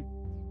fine.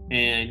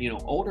 And,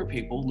 older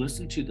people,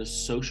 listen to the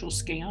social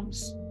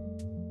scams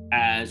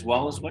as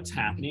well as what's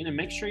happening, and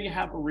make sure you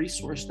have a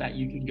resource that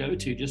you can go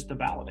to just to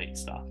validate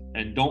stuff,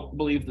 and don't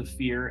believe the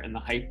fear and the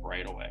hype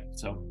right away.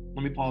 So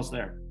let me pause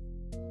there.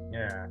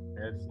 Yeah,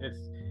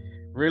 it's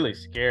really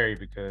scary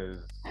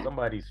because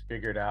somebody's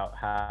figured out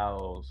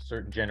how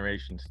certain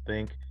generations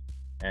think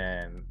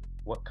and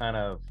what kind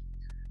of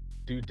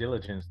due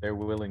diligence they're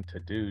willing to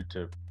do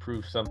to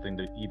prove something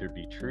to either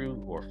be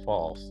true or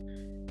false,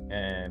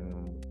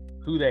 and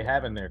who they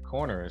have in their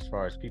corner as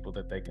far as people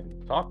that they can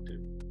talk to.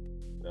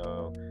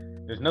 So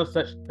there's no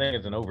such thing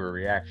as an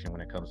overreaction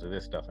when it comes to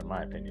this stuff, in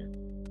my opinion.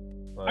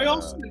 But,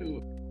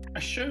 I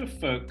show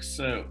folks.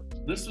 So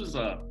this was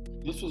a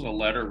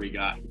letter we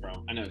got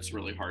from. I know it's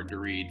really hard to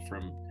read.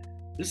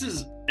 This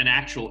is an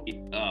actual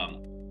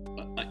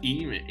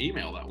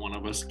email that one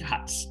of us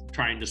got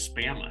trying to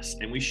spam us,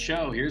 and we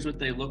show here's what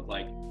they look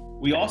like.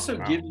 We also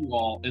give you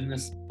all in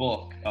this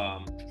book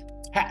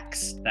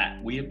texts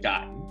that we have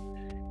gotten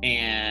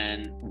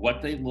and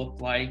what they look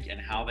like and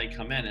how they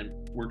come in, and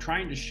we're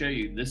trying to show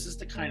you this is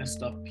the kind of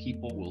stuff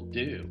people will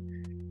do.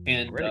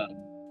 And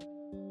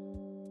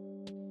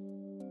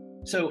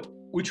so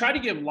we try to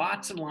give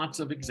lots and lots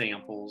of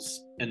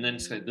examples and then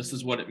say this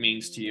is what it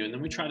means to you, and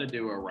then we try to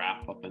do a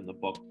wrap up in the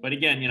book. But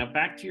again,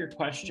 back to your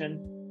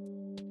question,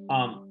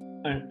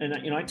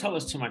 and I tell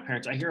this to my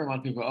parents. I hear a lot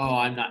of people, oh,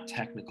 I'm not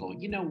technical.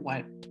 You know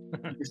what?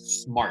 You're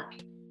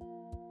smart,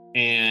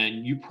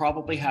 and you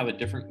probably have a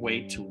different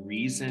way to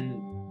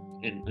reason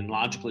and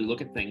logically look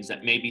at things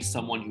that maybe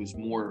someone who's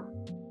more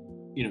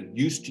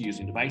used to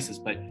using devices.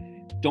 But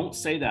don't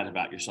say that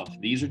about yourself.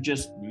 These are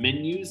just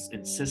menus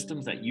and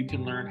systems that you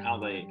can learn how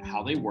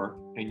they work,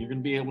 and you're going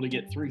to be able to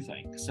get through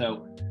things.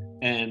 So,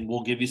 and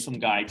we'll give you some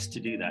guides to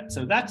do that.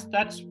 So that's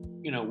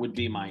would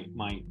be my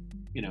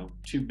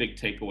two big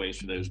takeaways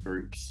for those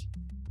groups.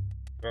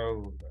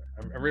 So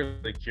I'm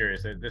really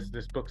curious.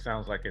 This book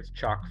sounds like it's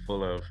chock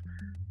full of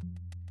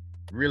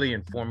really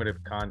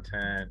informative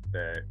content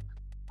that.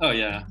 Oh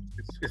yeah,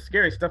 it's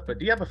scary stuff. But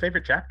do you have a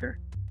favorite chapter?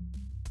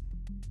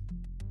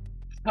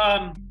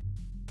 I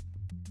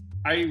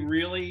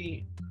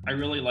really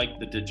like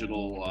the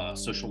digital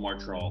social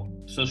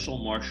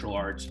martial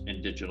arts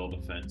and digital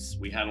defense.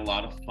 We had a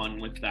lot of fun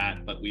with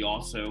that, but we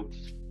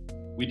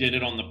did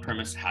it on the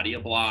premise: how do you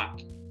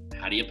block?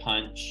 How do you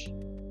punch?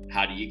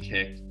 How do you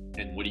kick?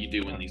 And what do you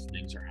do when these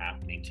things are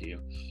happening to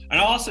you? And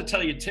I'll also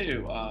tell you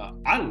too,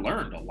 I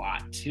learned a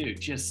lot too.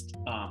 Just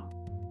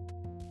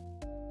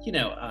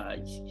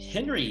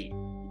Henry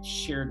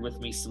shared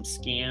with me some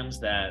scams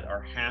that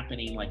are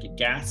happening like at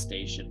gas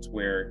stations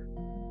where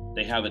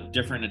they have a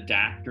different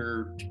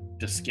adapter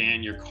to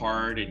scan your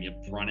card and you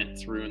run it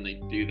through and they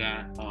do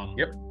that.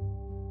 Yep.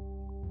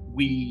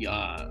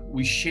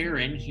 We share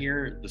in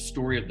here the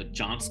story of the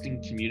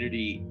Johnston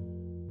Community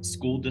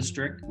School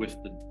District with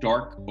the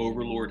Dark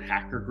Overlord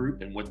hacker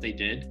group and what they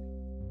did.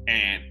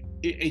 And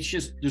it's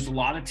just, there's a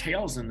lot of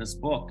tales in this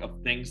book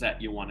of things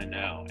that you want to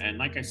know. And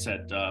like I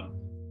said,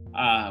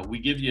 we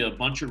give you a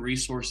bunch of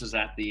resources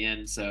at the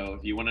end. So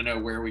if you want to know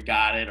where we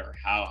got it or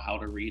how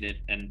to read it.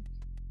 And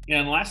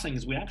the last thing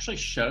is we actually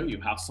show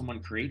you how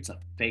someone creates a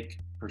fake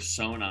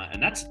persona.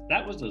 And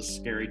that was a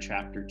scary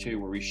chapter too,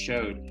 where we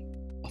showed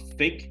a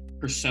fake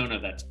persona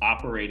that's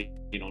operating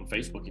on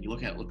Facebook, and you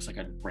look at it, looks like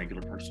a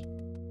regular person.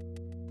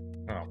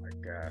 Oh my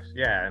gosh.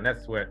 Yeah. And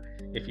that's what,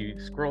 if you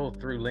scroll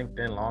through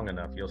LinkedIn long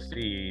enough, you'll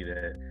see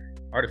that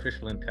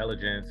artificial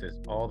intelligence is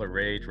all the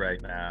rage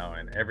right now,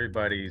 and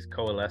everybody's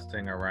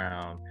coalescing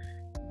around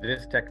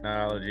this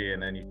technology.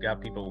 And then you've got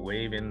people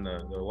waving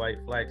the white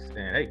flag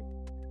saying, hey,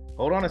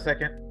 hold on a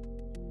second.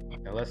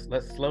 Now let's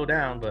slow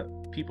down.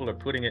 But people are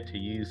putting it to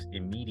use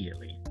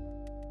immediately.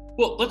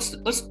 Well, let's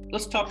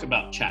talk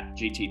about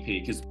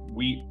ChatGPT, because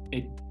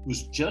it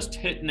was just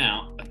hitting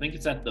out. I think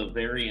it's at the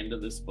very end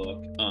of this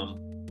book.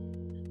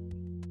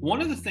 One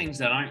of the things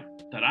that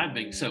I've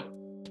been, so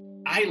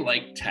I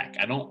like tech.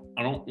 I don't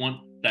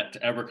want that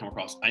to ever come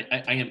across.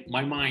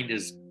 My mind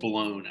is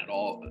blown at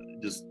all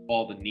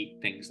the neat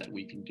things that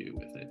we can do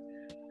with it.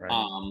 Right.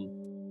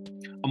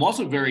 I'm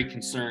also very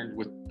concerned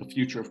with the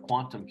future of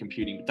quantum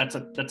computing, but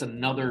that's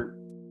another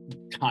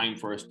time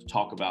for us to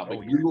talk about. But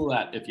Google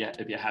that if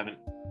you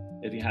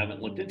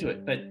haven't looked into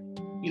it. But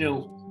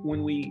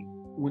when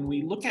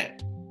we look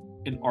at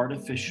an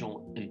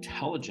artificial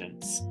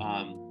intelligence,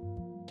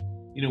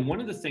 one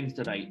of the things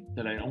that I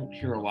don't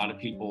hear a lot of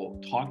people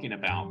talking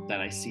about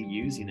that I see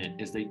using it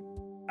is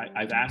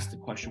I've asked the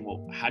question,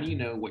 well, how do you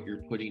know what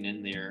you're putting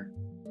in there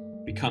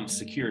becomes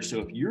secure? So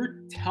if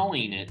you're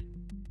telling it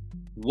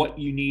what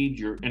you need,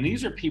 and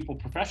these are people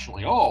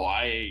professionally,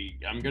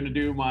 I'm going to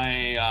do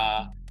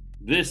my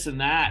this and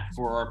that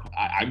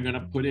I'm going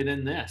to put it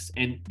in this.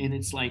 And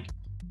it's like,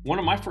 one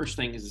of my first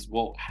things is,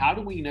 well, how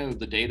do we know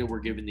the data we're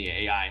giving the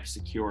AI is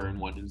secure, and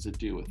what does it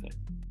do with it?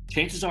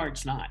 Chances are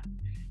it's not.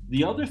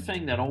 The other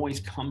thing that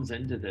always comes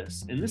into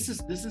this, and this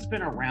has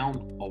been around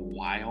a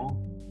while,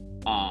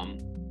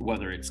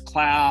 whether it's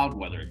cloud,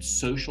 whether it's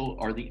social,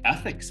 are the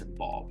ethics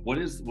involved?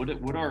 What's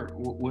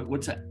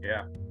it?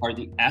 Yeah. Are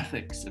the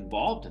ethics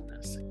involved in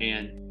this?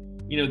 And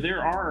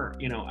there are,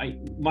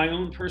 my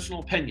own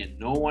personal opinion,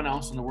 no one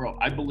else in the world,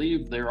 I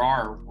believe there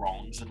are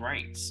wrongs and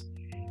rights.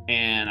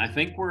 And I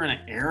think we're in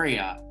an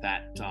area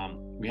that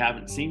we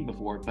haven't seen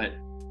before, but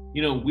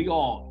we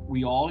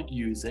all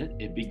use it.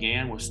 It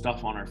began with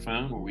stuff on our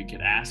phone where we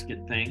could ask it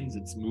things.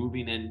 It's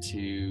moving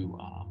into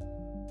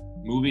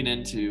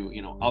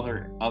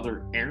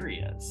other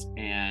areas,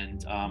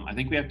 and I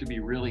think we have to be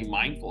really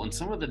mindful. And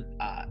some of the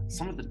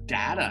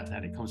data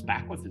that it comes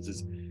back with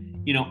is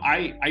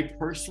I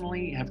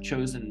personally have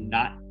chosen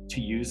not to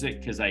use it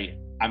because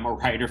I'm a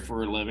writer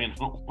for a living. I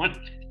don't want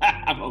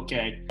I'm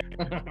okay.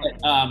 But,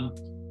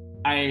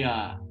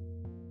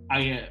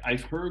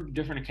 I've heard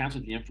different accounts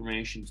of the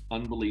information's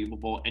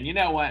unbelievable. And you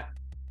know what?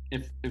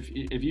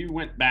 If you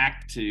went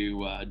back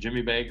to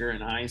Jimmy Baker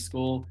in high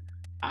school,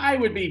 I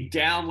would be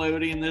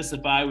downloading this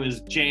if I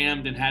was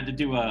jammed and had to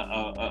do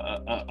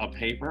a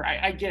paper.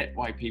 I get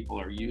why people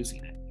are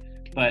using it,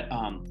 but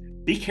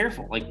be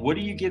careful. Like, what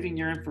are you giving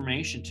your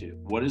information to?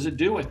 What does it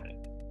do with it?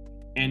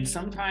 And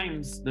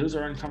sometimes those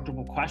are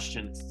uncomfortable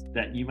questions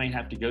that you might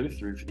have to go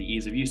through for the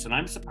ease of use. And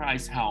I'm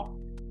surprised how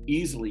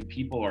easily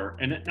people are,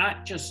 and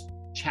not just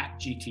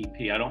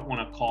ChatGPT. I don't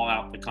want to call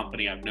out the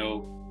company. I have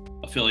no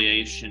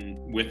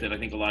affiliation with it. I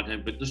think a lot of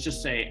times, but let's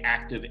just say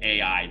active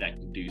AI that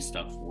can do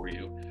stuff for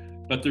you.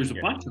 But there's a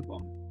bunch of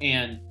them.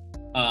 And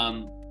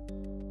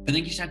I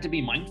think you just have to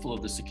be mindful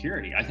of the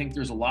security. I think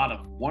there's a lot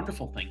of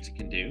wonderful things it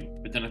can do,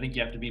 but then I think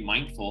you have to be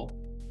mindful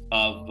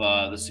of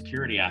the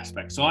security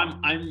aspect. So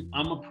I'm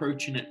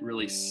approaching it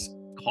really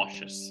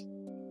cautious.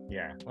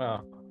 Yeah,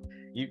 well,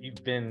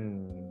 you've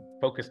been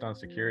focused on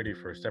security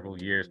for several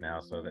years now,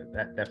 so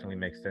that definitely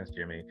makes sense,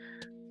 Jimmy.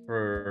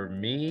 For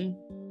me,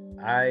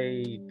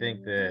 I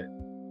think that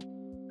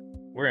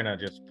we're in a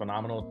just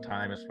phenomenal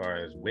time as far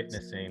as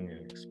witnessing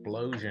an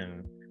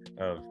explosion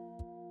of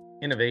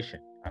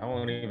innovation. I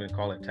won't even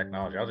call it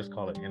technology. I'll just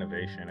call it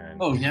innovation.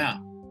 And oh yeah,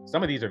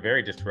 some of these are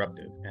very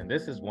disruptive. And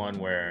this is one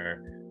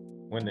where,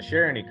 when the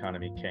sharing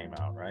economy came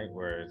out, right,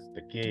 where it's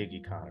the gig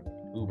economy,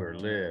 Uber,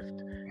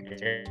 Lyft,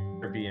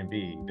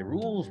 Airbnb, the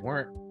rules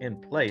weren't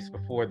in place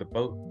before the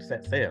boat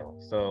set sail.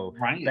 So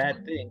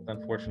bad things,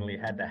 unfortunately,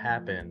 had to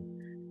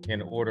happen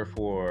in order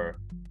for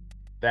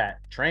that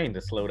train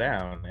to slow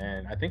down.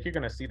 And I think you're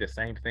going to see the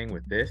same thing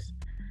with this,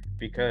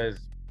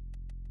 because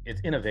it's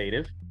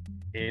innovative.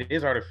 It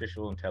is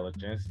artificial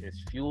intelligence.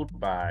 It's fueled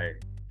by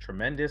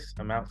tremendous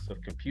amounts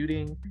of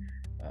computing,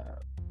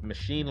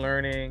 machine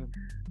learning,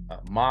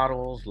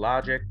 models,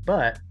 logic.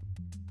 But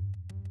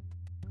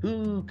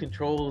who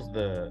controls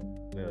the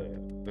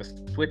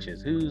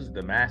switches? Who's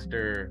the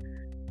master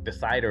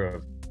decider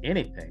of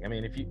anything? I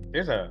mean,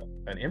 there's an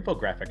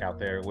infographic out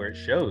there where it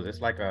shows, it's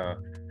like a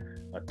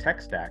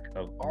tech stack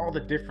of all the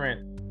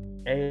different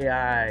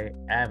AI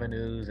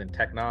avenues and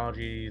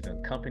technologies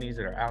and companies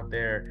that are out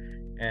there.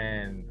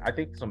 And I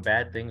think some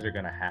bad things are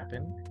going to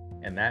happen.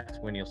 And that's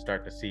when you'll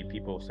start to see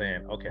people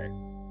saying, okay,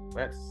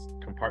 let's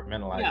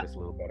compartmentalize this a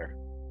little better.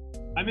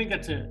 I think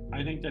that's a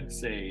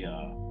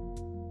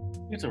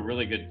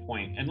really good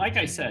point. And like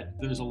I said,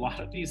 there's a lot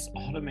of these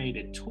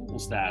automated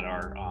tools that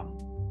are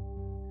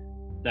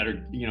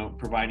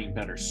providing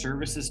better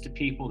services to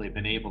people. They've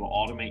been able to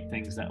automate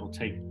things that will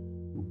take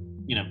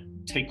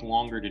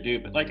longer to do.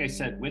 But like I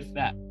said, with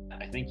that,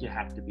 I think you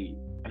have to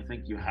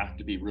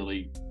be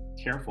really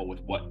careful with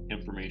what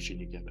information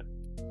you give it.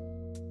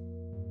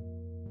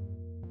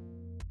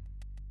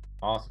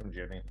 Awesome,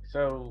 Jimmy.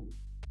 So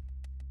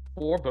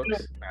 4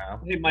 books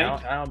now. Hey,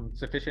 Mike. Now I'm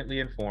sufficiently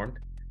informed.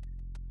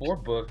 4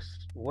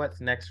 books.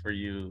 What's next for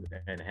you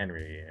and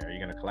Henry? Are you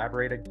going to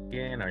collaborate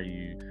again? Are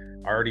you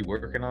already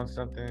working on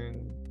something?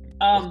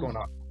 What's going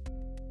on?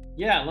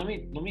 Yeah, let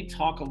me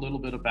talk a little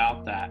bit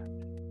about that.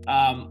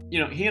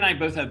 He and I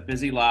both have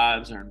busy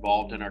lives, are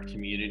involved in our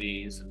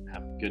communities, and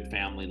have good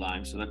family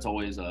lives. So that's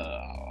always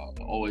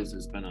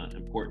has been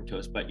important to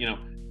us. But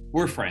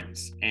we're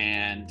friends,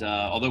 and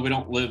although we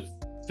don't live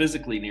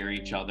physically near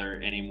each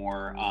other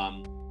anymore,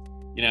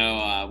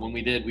 when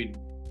we'd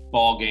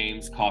ball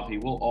games, coffee,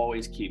 we'll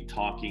always keep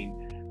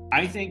talking.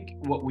 I think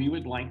what we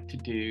would like to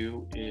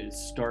do is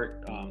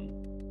start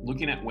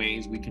looking at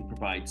ways we can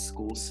provide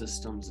school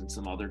systems and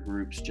some other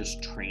groups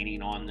just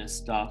training on this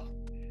stuff.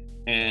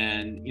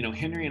 And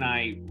Henry and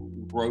I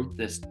wrote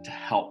this to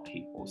help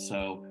people,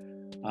 so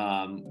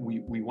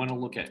we want to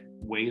look at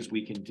ways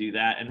we can do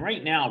that. And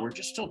right now we're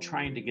just still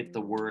trying to get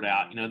the word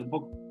out. The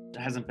book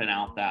hasn't been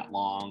out that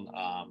long.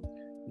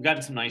 We've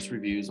gotten some nice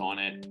reviews on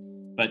it,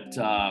 but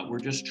we're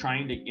just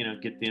trying to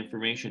get the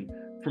information.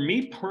 For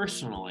me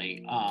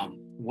personally,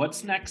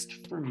 what's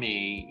next for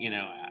me,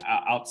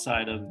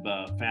 outside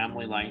of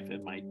family life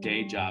and my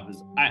day job,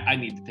 is I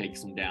need to take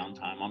some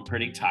downtime. I'm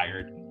pretty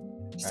tired.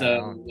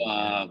 So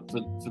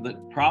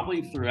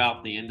probably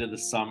throughout the end of the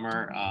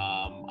summer,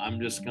 I'm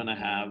just gonna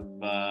have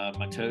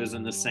my toes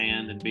in the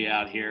sand and be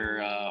out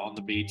here on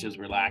the beaches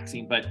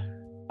relaxing. But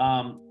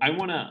I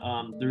want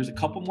to. There's a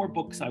couple more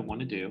books I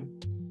want to do.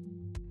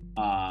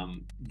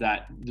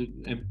 that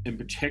in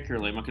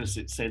particular, I'm not going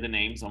to say the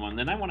names on.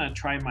 Then I want to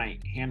try my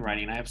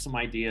handwriting. I have some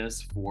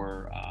ideas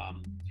for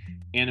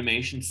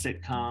animation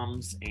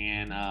sitcoms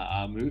and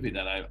a movie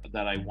that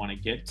I want to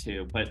get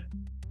to. But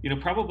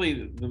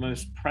probably the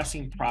most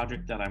pressing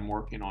project that I'm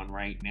working on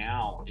right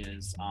now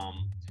is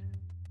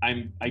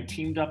I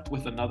teamed up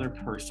with another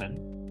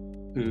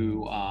person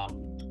who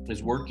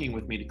is working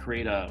with me to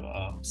create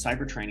a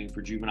cyber training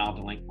for juvenile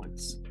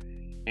delinquents.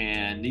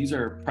 And these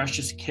are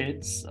precious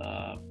kids.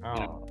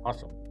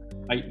 Awesome.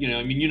 I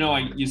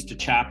used to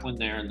chaplain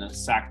there in the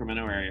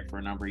Sacramento area for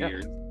a number of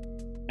years.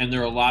 And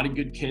there are a lot of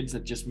good kids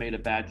that just made a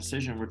bad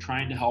decision. We're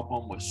trying to help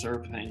them with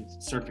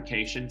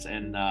certifications.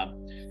 And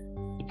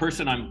the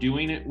person I'm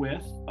doing it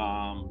with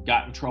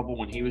got in trouble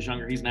when he was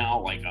younger. He's now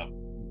like a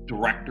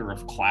director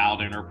of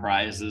cloud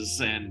enterprises,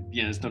 and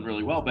it's done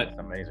really well. But that's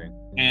amazing.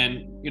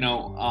 And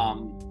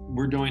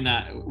we're doing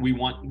that.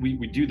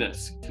 We do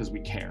this because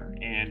we care.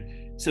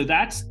 And so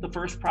that's the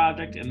first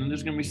project, and then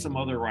there's going to be some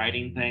other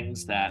writing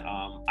things that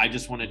I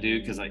just want to do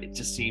because it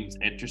just seems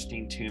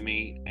interesting to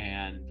me.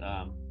 And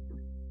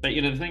but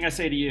the thing I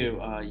say to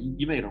you,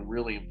 you made a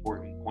really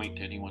important point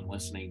to anyone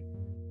listening.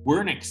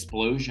 We're in an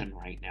explosion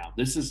right now.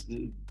 This is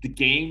the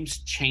game's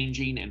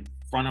changing in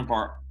front of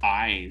our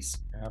eyes.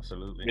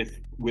 Absolutely.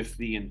 With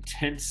the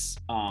intense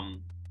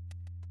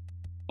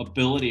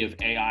ability of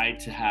AI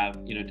to have,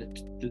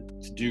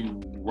 to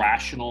do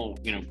rational,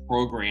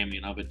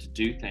 programming of it to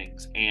do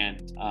things.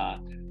 And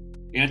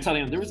I tell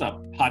you, there was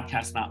a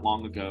podcast not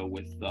long ago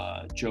with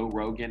Joe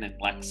Rogan and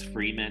Lex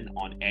Fridman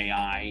on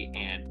AI,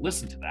 and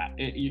listen to that.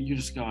 You're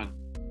just going,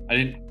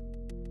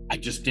 I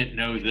just didn't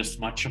know this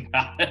much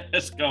about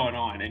this going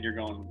on, and you're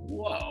going,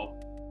 whoa.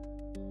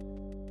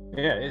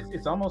 Yeah,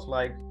 it's almost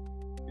like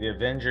the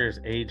Avengers: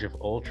 Age of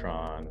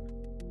Ultron,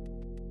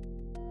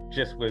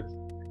 just with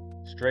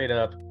straight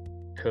up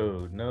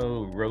code,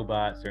 no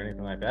robots or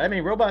anything like that. I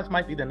mean, robots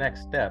might be the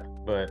next step,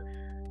 but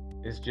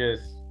it's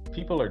just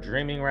people are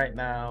dreaming right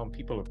now.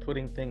 People are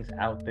putting things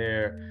out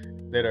there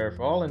that are,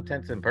 for all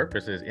intents and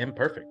purposes,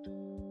 imperfect,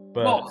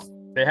 but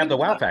they have the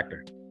wow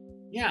factor.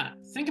 Yeah,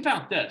 think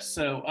about this.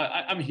 So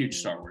I'm a huge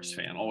Star Wars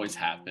fan, always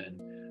have been.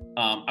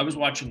 I was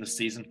watching the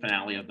season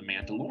finale of The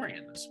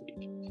Mandalorian this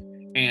week.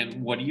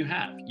 And what do you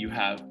have? You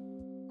have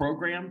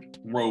programmed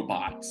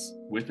robots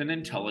with an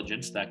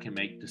intelligence that can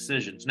make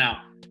decisions. Now,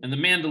 in The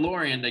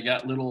Mandalorian, they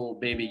got little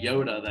baby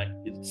Yoda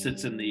that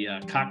sits in the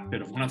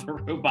cockpit of one of the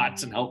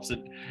robots and helps it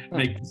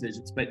make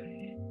decisions. But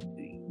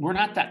we're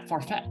not that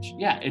far-fetched.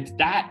 Yeah, it's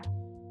that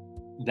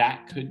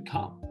could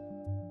come.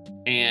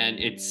 And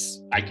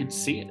I could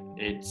see it.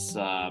 It's,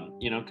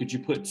 could you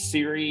put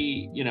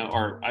Siri,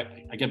 or I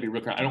gotta be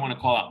real clear, I don't want to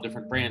call out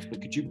different brands,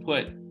 but could you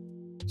put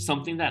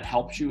something that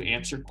helps you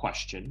answer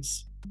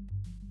questions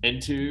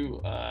into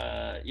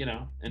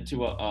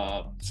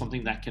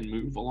something that can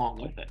move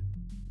along with it?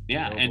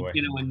 Yeah.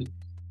 And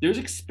there's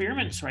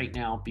experiments right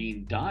now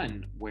being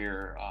done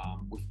where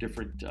with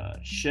different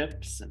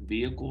ships and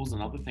vehicles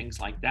and other things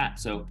like that.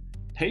 So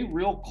pay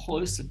real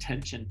close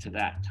attention to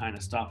that kind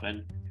of stuff.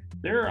 And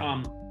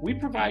we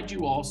provide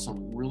you all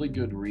some really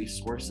good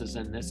resources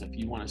in this if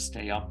you want to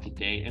stay up to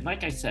date. And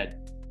like I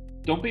said,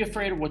 don't be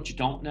afraid of what you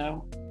don't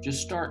know.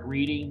 Just start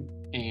reading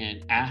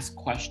and ask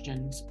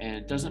questions. And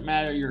it doesn't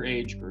matter your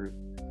age group,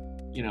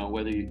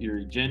 whether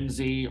you're Gen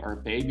Z or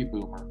baby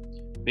boomer.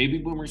 Baby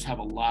boomers have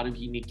a lot of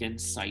unique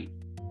insight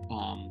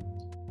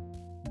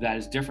that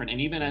is different.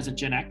 And even as a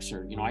Gen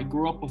Xer, I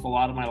grew up with a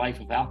lot of my life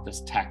without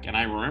this tech, and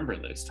I remember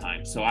those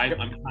times. So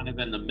I'm kind of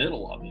in the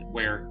middle of it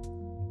where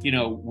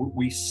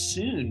we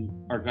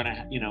soon are going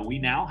to, we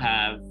now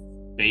have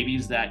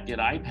babies that get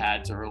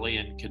iPads early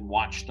and can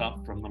watch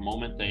stuff from the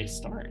moment they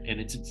start. And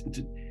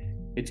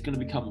it's going to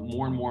become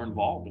more and more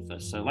involved with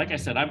this. So like I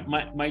said,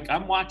 Mike,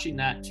 I'm watching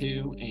that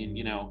too. And,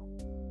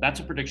 that's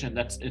a prediction.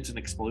 It's an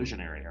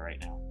explosion area right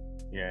now.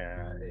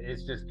 Yeah.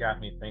 It's just got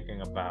me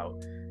thinking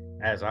about,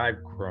 as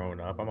I've grown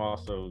up, I'm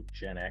also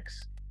Gen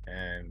X,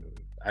 and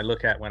I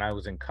look at when I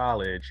was in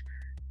college,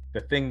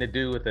 the thing to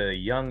do with a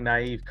young,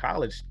 naive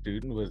college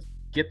student was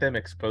get them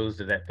exposed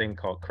to that thing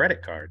called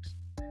credit cards,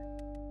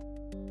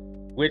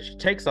 which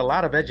takes a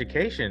lot of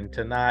education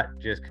to not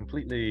just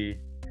completely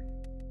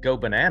go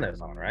bananas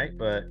on, right?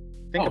 But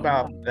think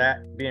about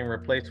that being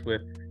replaced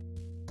with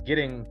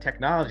getting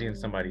technology in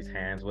somebody's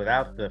hands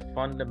without the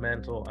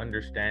fundamental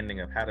understanding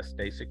of how to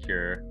stay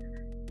secure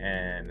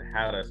and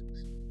how to,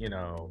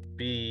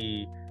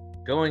 be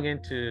going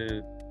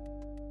into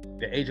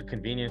the age of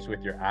convenience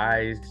with your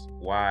eyes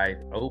wide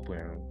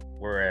open,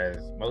 whereas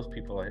most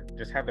people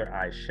just have their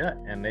eyes shut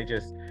and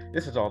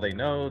this is all they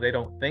know. They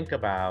don't think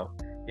about,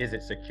 is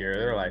it secure?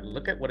 They're like,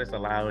 look at what it's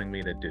allowing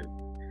me to do.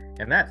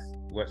 And that's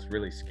what's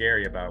really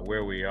scary about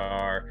where we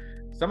are.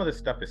 Some of this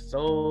stuff is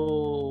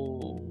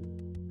so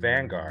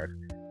vanguard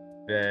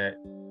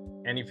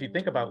and if you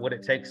think about what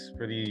it takes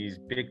for these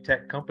big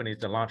tech companies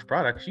to launch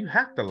products, you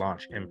have to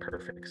launch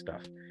imperfect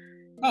stuff.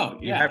 Oh,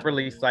 yeah. You have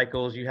release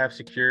cycles, you have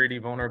security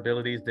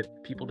vulnerabilities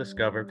that people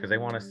discover because they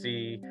want to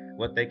see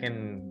what they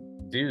can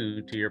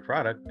do to your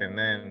product, and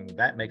then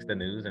that makes the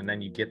news, and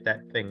then you get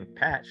that thing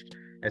patched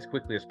as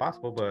quickly as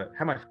possible. But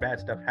how much bad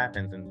stuff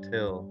happens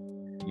until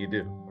you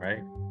do, right?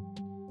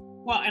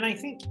 Well, and I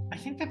think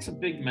that's a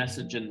big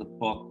message in the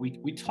book.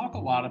 We talk a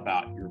lot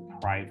about your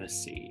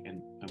privacy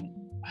and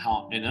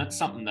how, and that's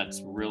something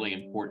that's really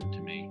important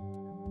to me.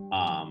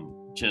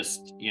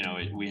 Just, you know,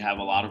 we have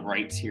a lot of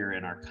rights here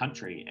in our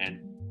country, and,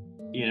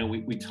 you know,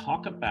 we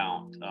talk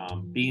about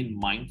being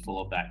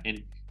mindful of that.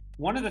 And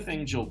one of the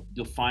things you'll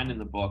find in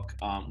the book,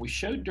 we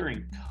showed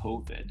during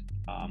COVID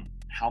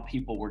how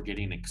people were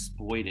getting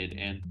exploited.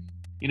 And,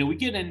 you know, we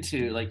get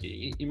into, like,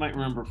 you might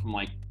remember from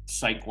like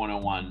Psych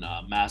 101,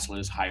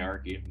 Maslow's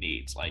hierarchy of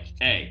needs. Like,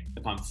 hey,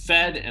 if I'm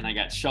fed and I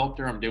got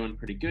shelter, I'm doing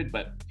pretty good.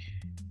 But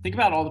think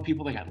about all the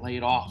people that got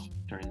laid off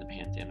during the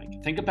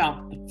pandemic. Think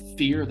about the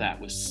fear that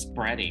was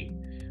spreading.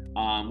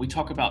 We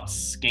talk about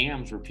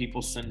scams where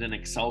people send an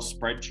Excel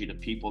spreadsheet of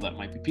people that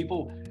might be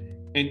people.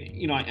 And,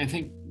 you know, I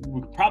think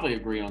we could probably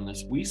agree on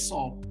this. We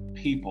saw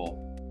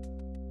people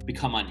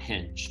become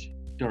unhinged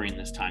during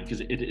this time because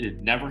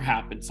it never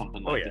happened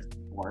something like this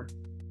before.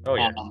 Oh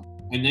yeah.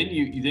 And then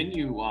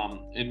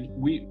and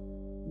we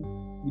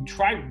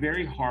tried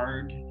very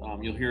hard.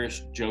 You'll hear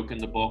us joke in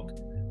the book.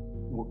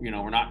 You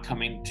know, we're not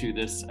coming to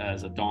this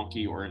as a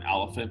donkey or an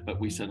elephant, but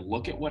we said,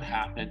 look at what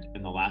happened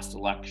in the last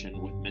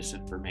election with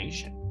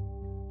misinformation.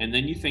 And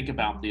then you think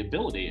about the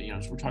ability, you know,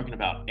 so we're talking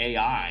about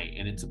AI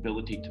and its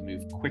ability to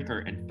move quicker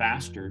and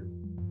faster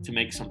to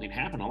make something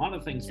happen. A lot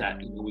of things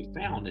that, you know, we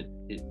found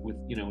with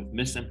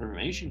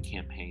misinformation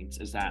campaigns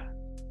is that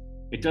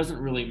it doesn't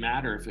really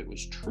matter if it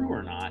was true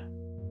or not.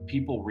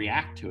 People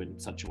react to it in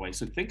such a way.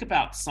 So think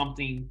about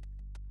something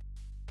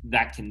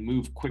that can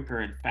move quicker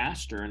and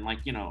faster. And, like,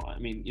 you know, I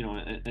mean, you know,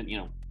 and you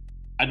know,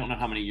 I don't know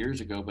how many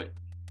years ago, but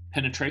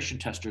penetration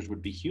testers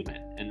would be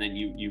human, and then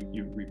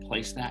you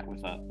replace that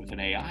with an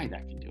AI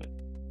that can do it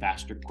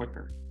faster,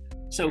 quicker.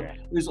 So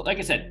there's, like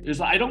I said,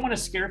 I don't want to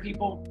scare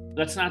people.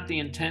 That's not the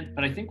intent.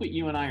 But I think what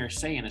you and I are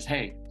saying is,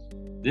 hey,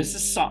 this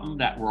is something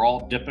that we're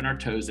all dipping our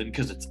toes in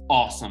because it's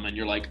awesome. And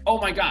you're like, oh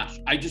my gosh,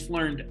 I just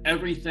learned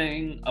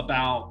everything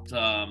about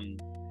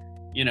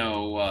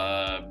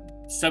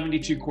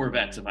 72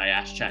 Corvettes. If I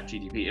asked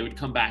ChatGPT, it would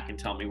come back and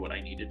tell me what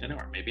I needed to know,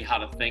 or maybe how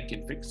to think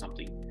and fix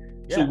something.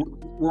 Yeah. So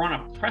we're on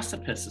a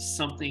precipice of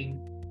something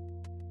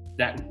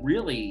that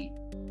really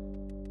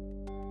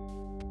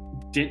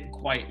didn't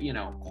quite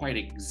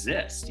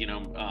exist,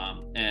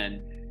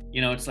 and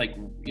it's like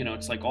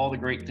all the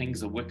great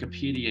things of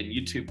Wikipedia and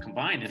YouTube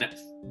combined, and it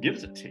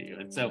gives it to you.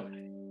 And so,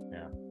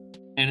 yeah,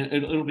 and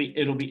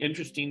it'll be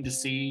interesting to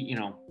see,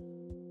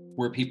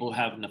 where people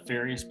have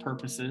nefarious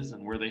purposes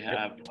and where they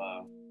have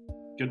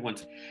good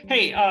ones.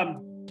 Hey,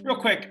 real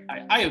quick,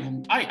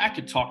 I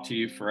could talk to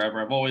you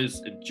forever. I've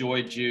always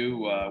enjoyed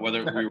you,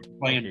 whether we were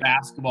playing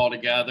basketball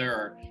together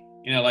or,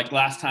 like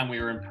last time we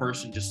were in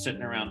person, just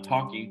sitting around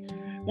talking.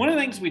 One of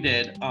the things we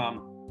did,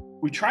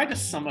 we tried to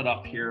sum it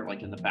up here,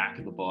 like in the back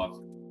of the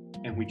book,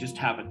 and we just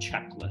have a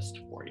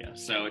checklist for you.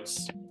 So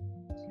it's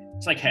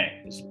like, hey,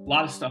 there's a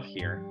lot of stuff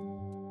here,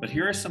 but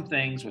here are some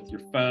things with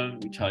your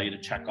phone we tell you to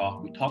check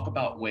off. We talk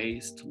about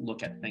ways to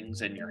look at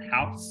things in your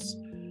house.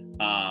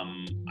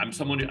 I'm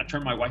someone who I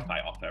turn my Wi-Fi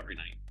off every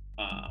night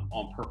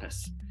on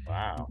purpose.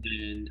 Wow.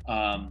 And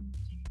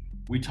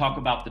we talk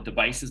about the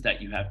devices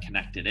that you have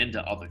connected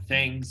into other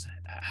things,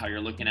 how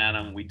you're looking at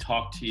them. We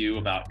talked to you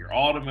about your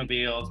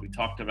automobiles. We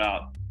talked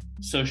about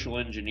social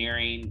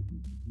engineering.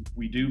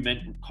 We do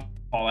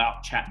call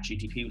out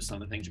ChatGPT with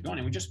some of the things you're going,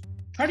 and we just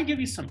try to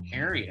give you some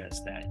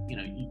areas that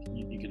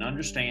you can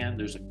understand.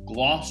 There's a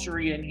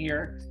glossary in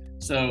here,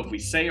 so if we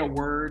say a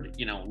word,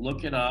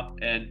 look it up.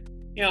 And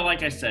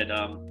like I said,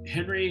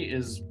 Henry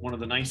is one of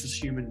the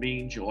nicest human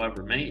beings you'll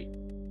ever meet.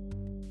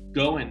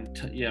 Go and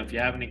if you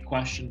have any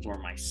questions, or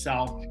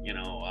myself,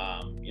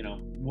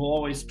 we'll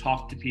always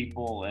talk to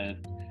people and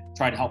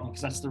try to help them,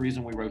 because that's the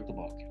reason we wrote the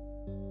book.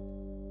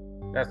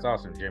 That's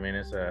awesome, Jimmy. And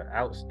it's an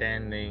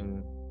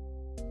outstanding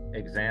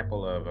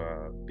example of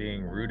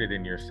being rooted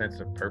in your sense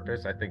of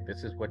purpose. I think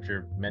this is what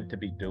you're meant to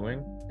be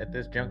doing at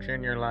this juncture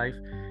in your life.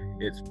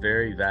 It's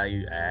very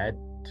value add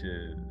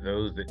to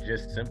those that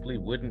just simply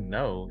wouldn't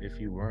know if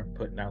you weren't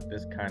putting out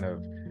this kind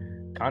of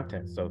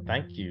content. So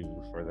thank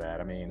you for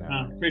that. I mean,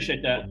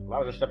 appreciate that. A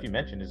lot of the stuff you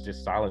mentioned is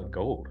just solid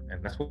gold,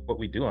 and that's what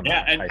we do on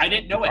and I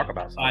didn't know it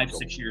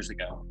 5-6 years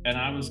ago, and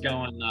I was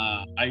going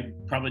I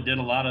probably did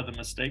a lot of the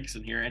mistakes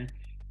in here. And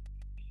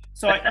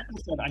so like I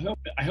said,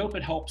 I hope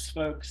it helps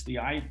folks.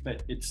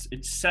 But it's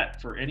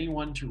set for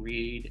anyone to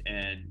read,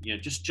 and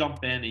just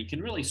jump in, and you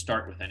can really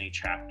start with any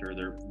chapter.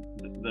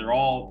 They're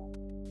all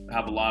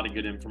have a lot of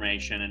good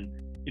information, and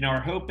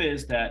our hope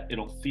is that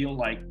it'll feel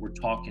like we're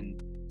talking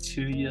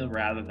to you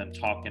rather than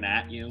talking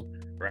at you.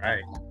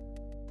 Right.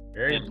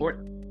 Very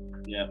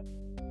important. Yeah.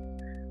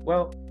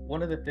 Well,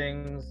 one of the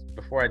things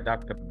before I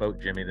dock the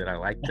boat, Jimmy, that I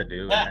like to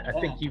do, and I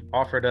think you've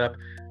offered up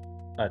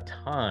a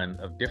ton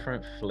of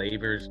different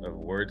flavors of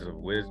words of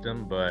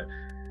wisdom, but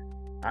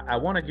I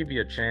want to give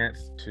you a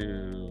chance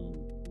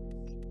to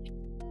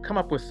come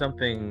up with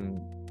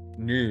something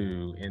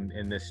new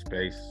in this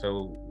space.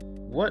 So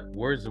what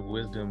words of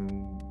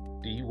wisdom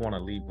do you want to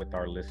leave with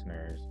our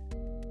listeners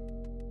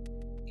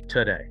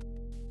today?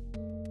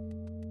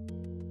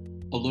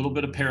 A little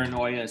bit of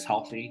paranoia is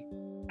healthy.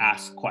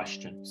 Ask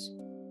questions.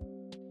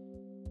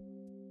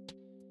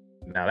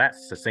 Now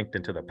that's succinct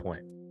and to the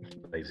point,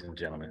 ladies and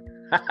gentlemen.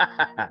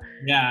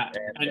 Yeah,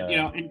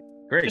 and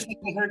great. Just like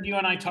I heard you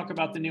and I talk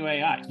about the new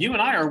AI. You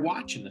and I are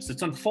watching this.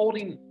 It's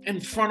unfolding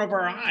in front of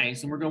our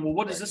eyes, and we're going, well,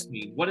 what does this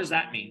mean? What does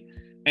that mean?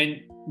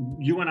 And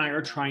you and I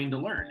are trying to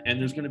learn. And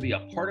there's going to be a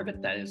part of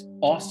it that is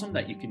awesome,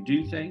 that you can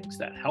do things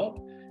that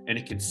help, and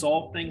it can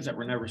solve things that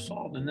were never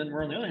solved. And then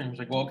we're on the other hand, it's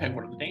like, well, okay,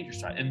 what are the danger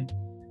side? And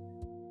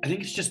I think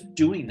it's just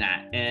doing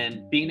that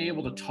and being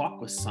able to talk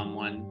with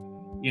someone,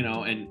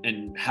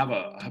 and have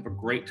a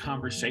great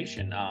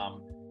conversation.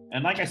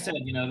 And like I said,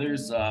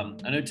 there's, I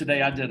know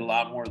today I did a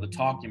lot more of the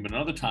talking, but in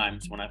other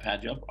times when I've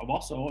had you, I've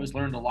also always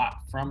learned a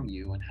lot from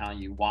you and how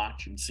you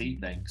watch and see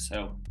things.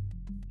 So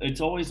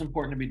it's always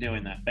important to be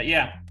doing that. But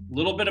yeah, a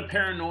little bit of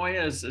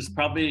paranoia is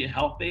probably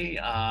healthy,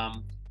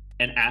 and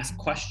ask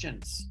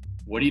questions.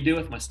 What do you do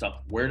with my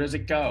stuff? Where does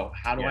it go?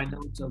 How do I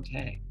know it's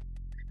okay?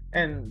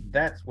 And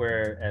that's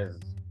where, as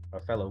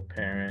a fellow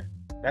parent,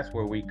 that's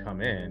where we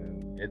come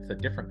in. It's a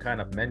different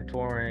kind of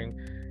mentoring.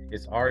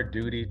 It's our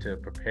duty to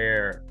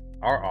prepare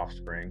our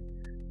offspring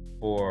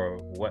for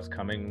what's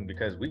coming,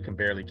 because we can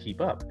barely keep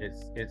up.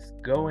 It's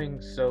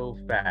going so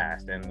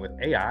fast. And with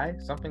AI,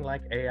 something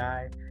like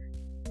AI,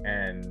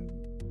 and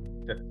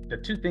the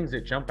two things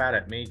that jump out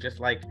at me, just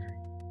like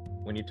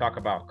when you talk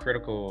about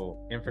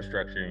critical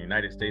infrastructure in the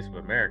United States of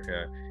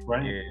America,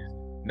 right, is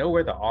know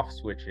where the off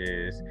switch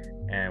is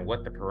and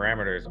what the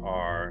parameters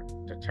are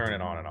to turn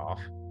it on and off.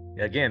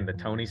 Again, the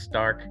Tony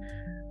Stark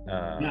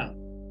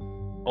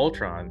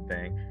Ultron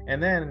thing.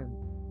 And then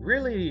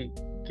really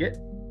get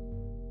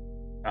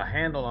a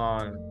handle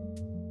on,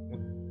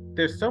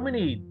 there's so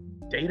many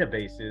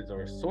databases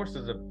or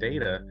sources of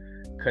data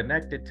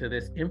connected to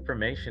this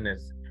information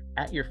that's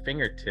at your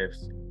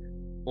fingertips,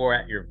 or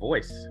at your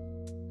voice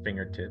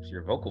fingertips,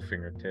 your vocal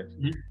fingertips.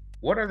 Mm-hmm.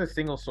 What are the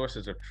single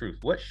sources of truth?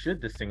 What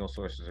should the single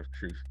sources of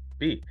truth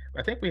be?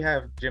 I think we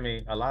have,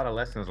 Jimmy, a lot of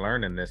lessons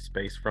learned in this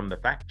space from the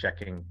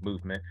fact-checking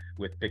movement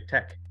with big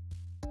tech.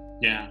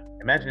 Yeah.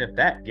 Imagine if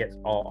that gets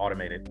all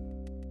automated,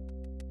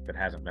 if it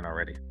hasn't been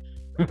already.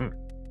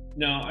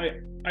 No,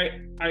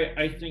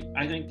 I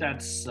think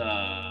that's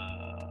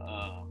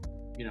a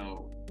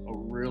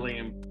really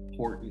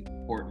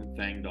important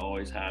thing to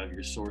always have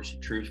your source of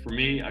truth. For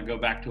me, I go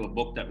back to a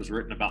book that was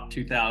written about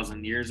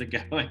 2,000 years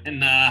ago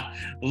and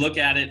look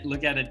at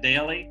it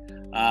daily.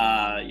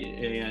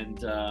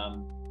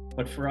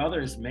 But for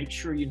others, make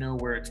sure you know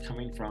where it's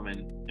coming from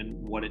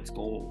and what its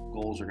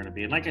goals are going to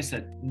be. And like I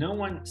said, no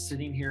one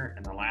sitting here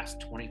in the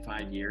last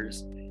 25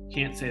 years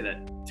can't say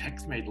that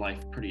tech's made life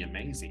pretty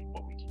amazing,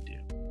 what we can do.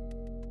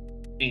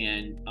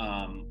 And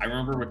I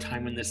remember a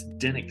time when this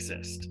didn't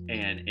exist,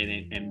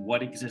 and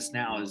what exists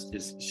now is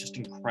just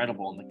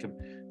incredible.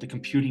 And the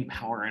computing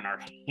power in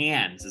our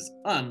hands is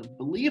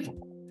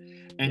unbelievable.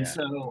 And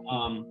so,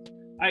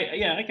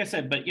 like I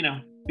said, but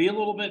be a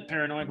little bit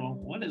paranoid. Well,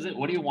 what is it?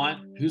 What do you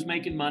want? Who's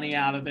making money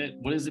out of it?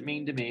 What does it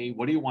mean to me?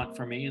 What do you want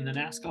from me? And then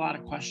ask a lot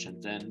of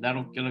questions, and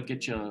that'll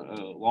get you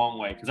a long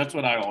way, because that's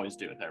what I always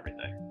do with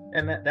everything.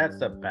 And that's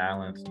a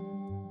balanced,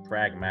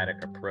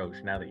 pragmatic approach.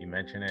 Now that you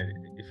mention it,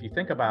 if you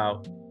think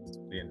about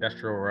the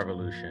Industrial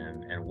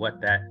Revolution and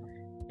what that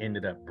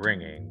ended up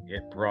bringing,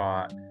 it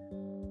brought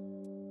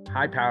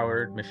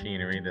high-powered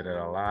machinery that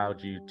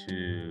allowed you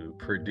to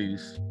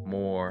produce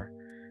more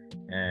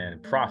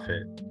and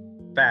profit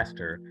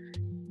faster.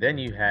 Then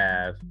you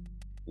have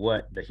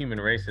what the human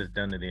race has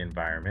done to the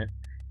environment,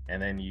 and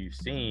then you've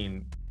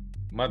seen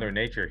Mother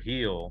Nature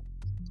heal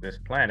this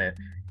planet,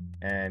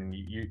 and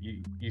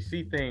you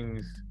see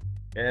things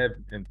ebb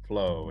and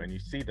flow, and you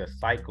see the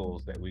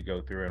cycles that we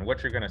go through. And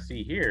what you're going to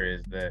see here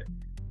is that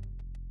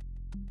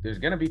there's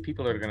going to be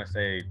people that are going to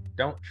say,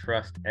 don't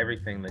trust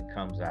everything that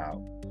comes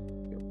out.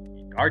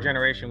 Our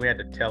generation, we had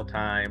to tell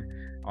time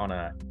on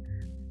a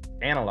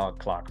analog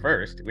clock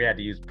first. We had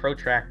to use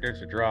protractors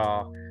to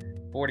draw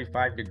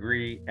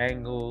 45-degree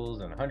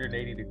angles and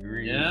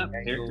 180-degree angles.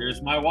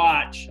 Here's my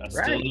watch. I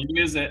still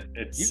use it.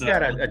 You've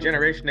got a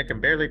generation that can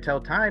barely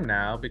tell time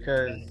now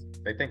because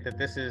they think that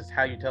this is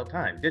how you tell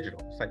time, digital.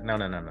 It's like, no.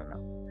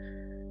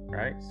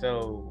 Right?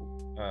 So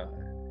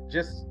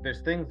just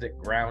there's things that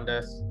ground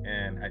us,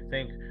 and I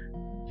think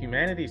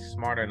humanity's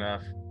smart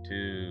enough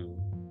to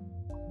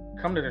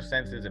come to their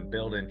senses and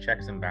build in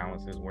checks and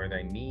balances where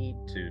they need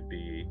to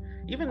be,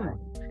 even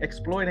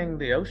exploiting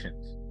the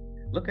oceans.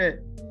 Look at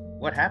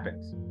what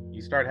happens.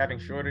 You start having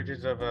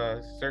shortages of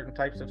certain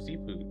types of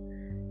seafood,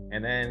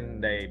 and then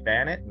they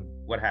ban it, and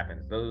what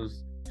happens?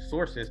 Those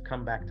sources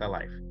come back to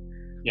life.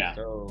 Yeah.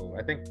 So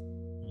I think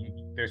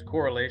there's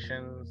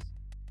correlations.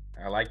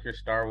 I like your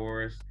Star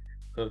Wars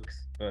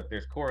hooks, but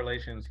there's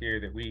correlations here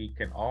that we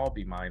can all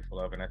be mindful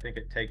of. And I think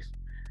it takes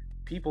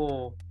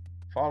people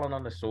falling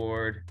on the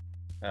sword,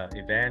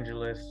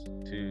 evangelists,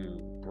 to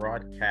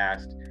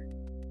broadcast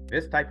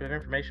this type of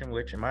information,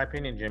 which in my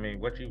opinion, Jimmy,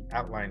 what you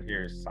outlined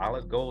here is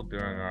solid gold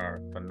during our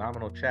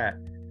phenomenal chat.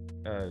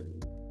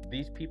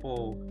 These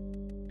people,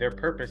 their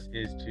purpose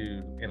is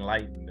to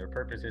enlighten, their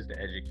purpose is to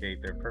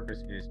educate, their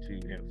purpose is to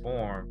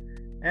inform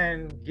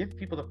and give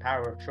people the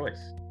power of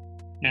choice.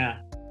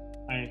 Yeah,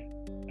 I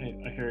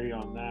hear you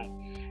on that.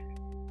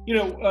 You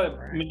know,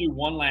 I'm gonna do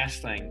one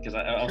last thing because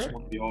I also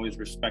want to be always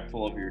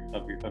respectful of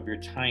your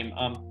time.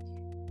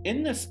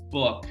 In this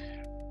book,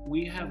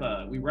 we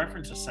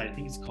reference a site. I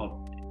think it's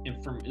called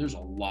There's a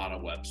lot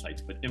of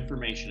websites, but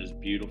Information is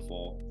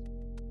Beautiful,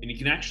 and you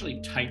can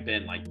actually type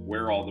in like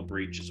where all the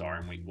breaches are,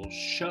 and we will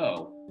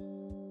show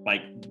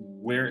like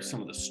where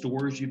some of the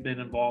stores you've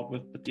been involved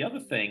with. But the other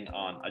thing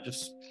on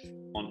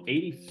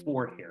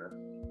 84 here,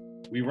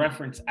 we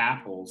reference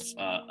Apple's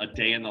A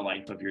Day in the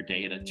Life of Your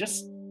Data.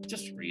 Just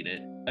read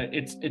it.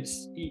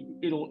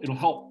 It'll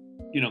help,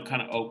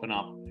 kind of open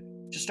up.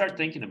 Just start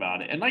thinking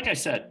about it. And like I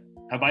said,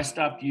 have I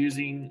stopped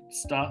using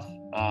stuff?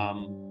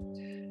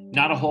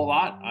 Not a whole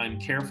lot. I'm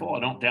careful. I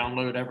don't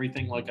download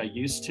everything like I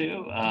used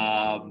to,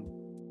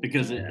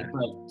 because I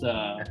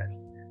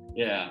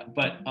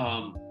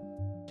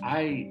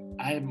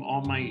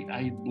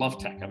love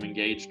tech. I'm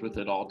engaged with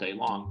it all day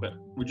long, but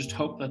we just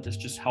hope that this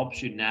just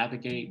helps you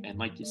navigate. And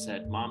like you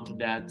said, moms and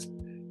dads,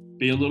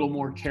 be a little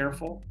more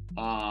careful.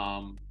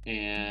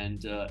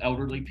 And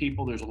elderly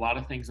people, there's a lot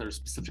of things that are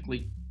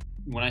specifically,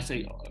 when I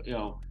say,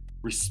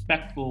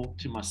 respectful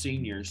to my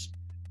seniors,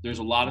 there's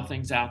a lot of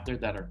things out there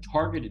that are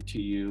targeted to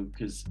you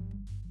because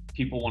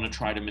people want to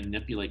try to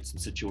manipulate some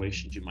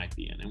situations you might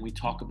be in. And we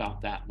talk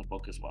about that in the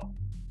book as well.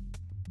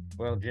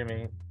 Well,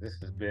 Jimmy, this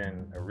has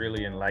been a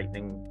really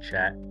enlightening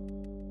chat.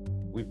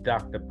 We've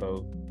docked the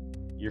boat.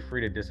 You're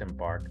free to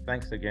disembark.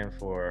 Thanks again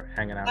for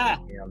hanging out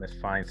with me on this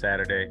fine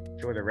Saturday.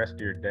 Enjoy the rest of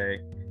your day.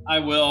 I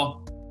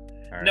will.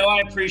 Right. No,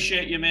 I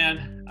appreciate you,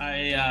 man.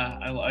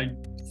 I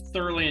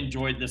thoroughly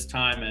enjoyed this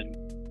time, and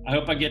I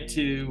hope I get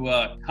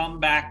to come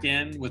back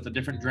in with a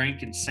different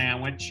drink and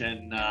sandwich,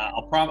 and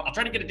I'll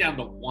try to get it down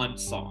to one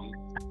song.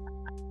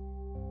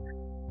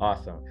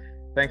 Awesome.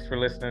 Thanks for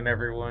listening,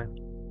 everyone.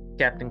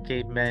 Captain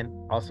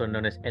Caveman, also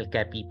known as El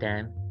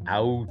Capitan,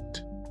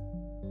 out.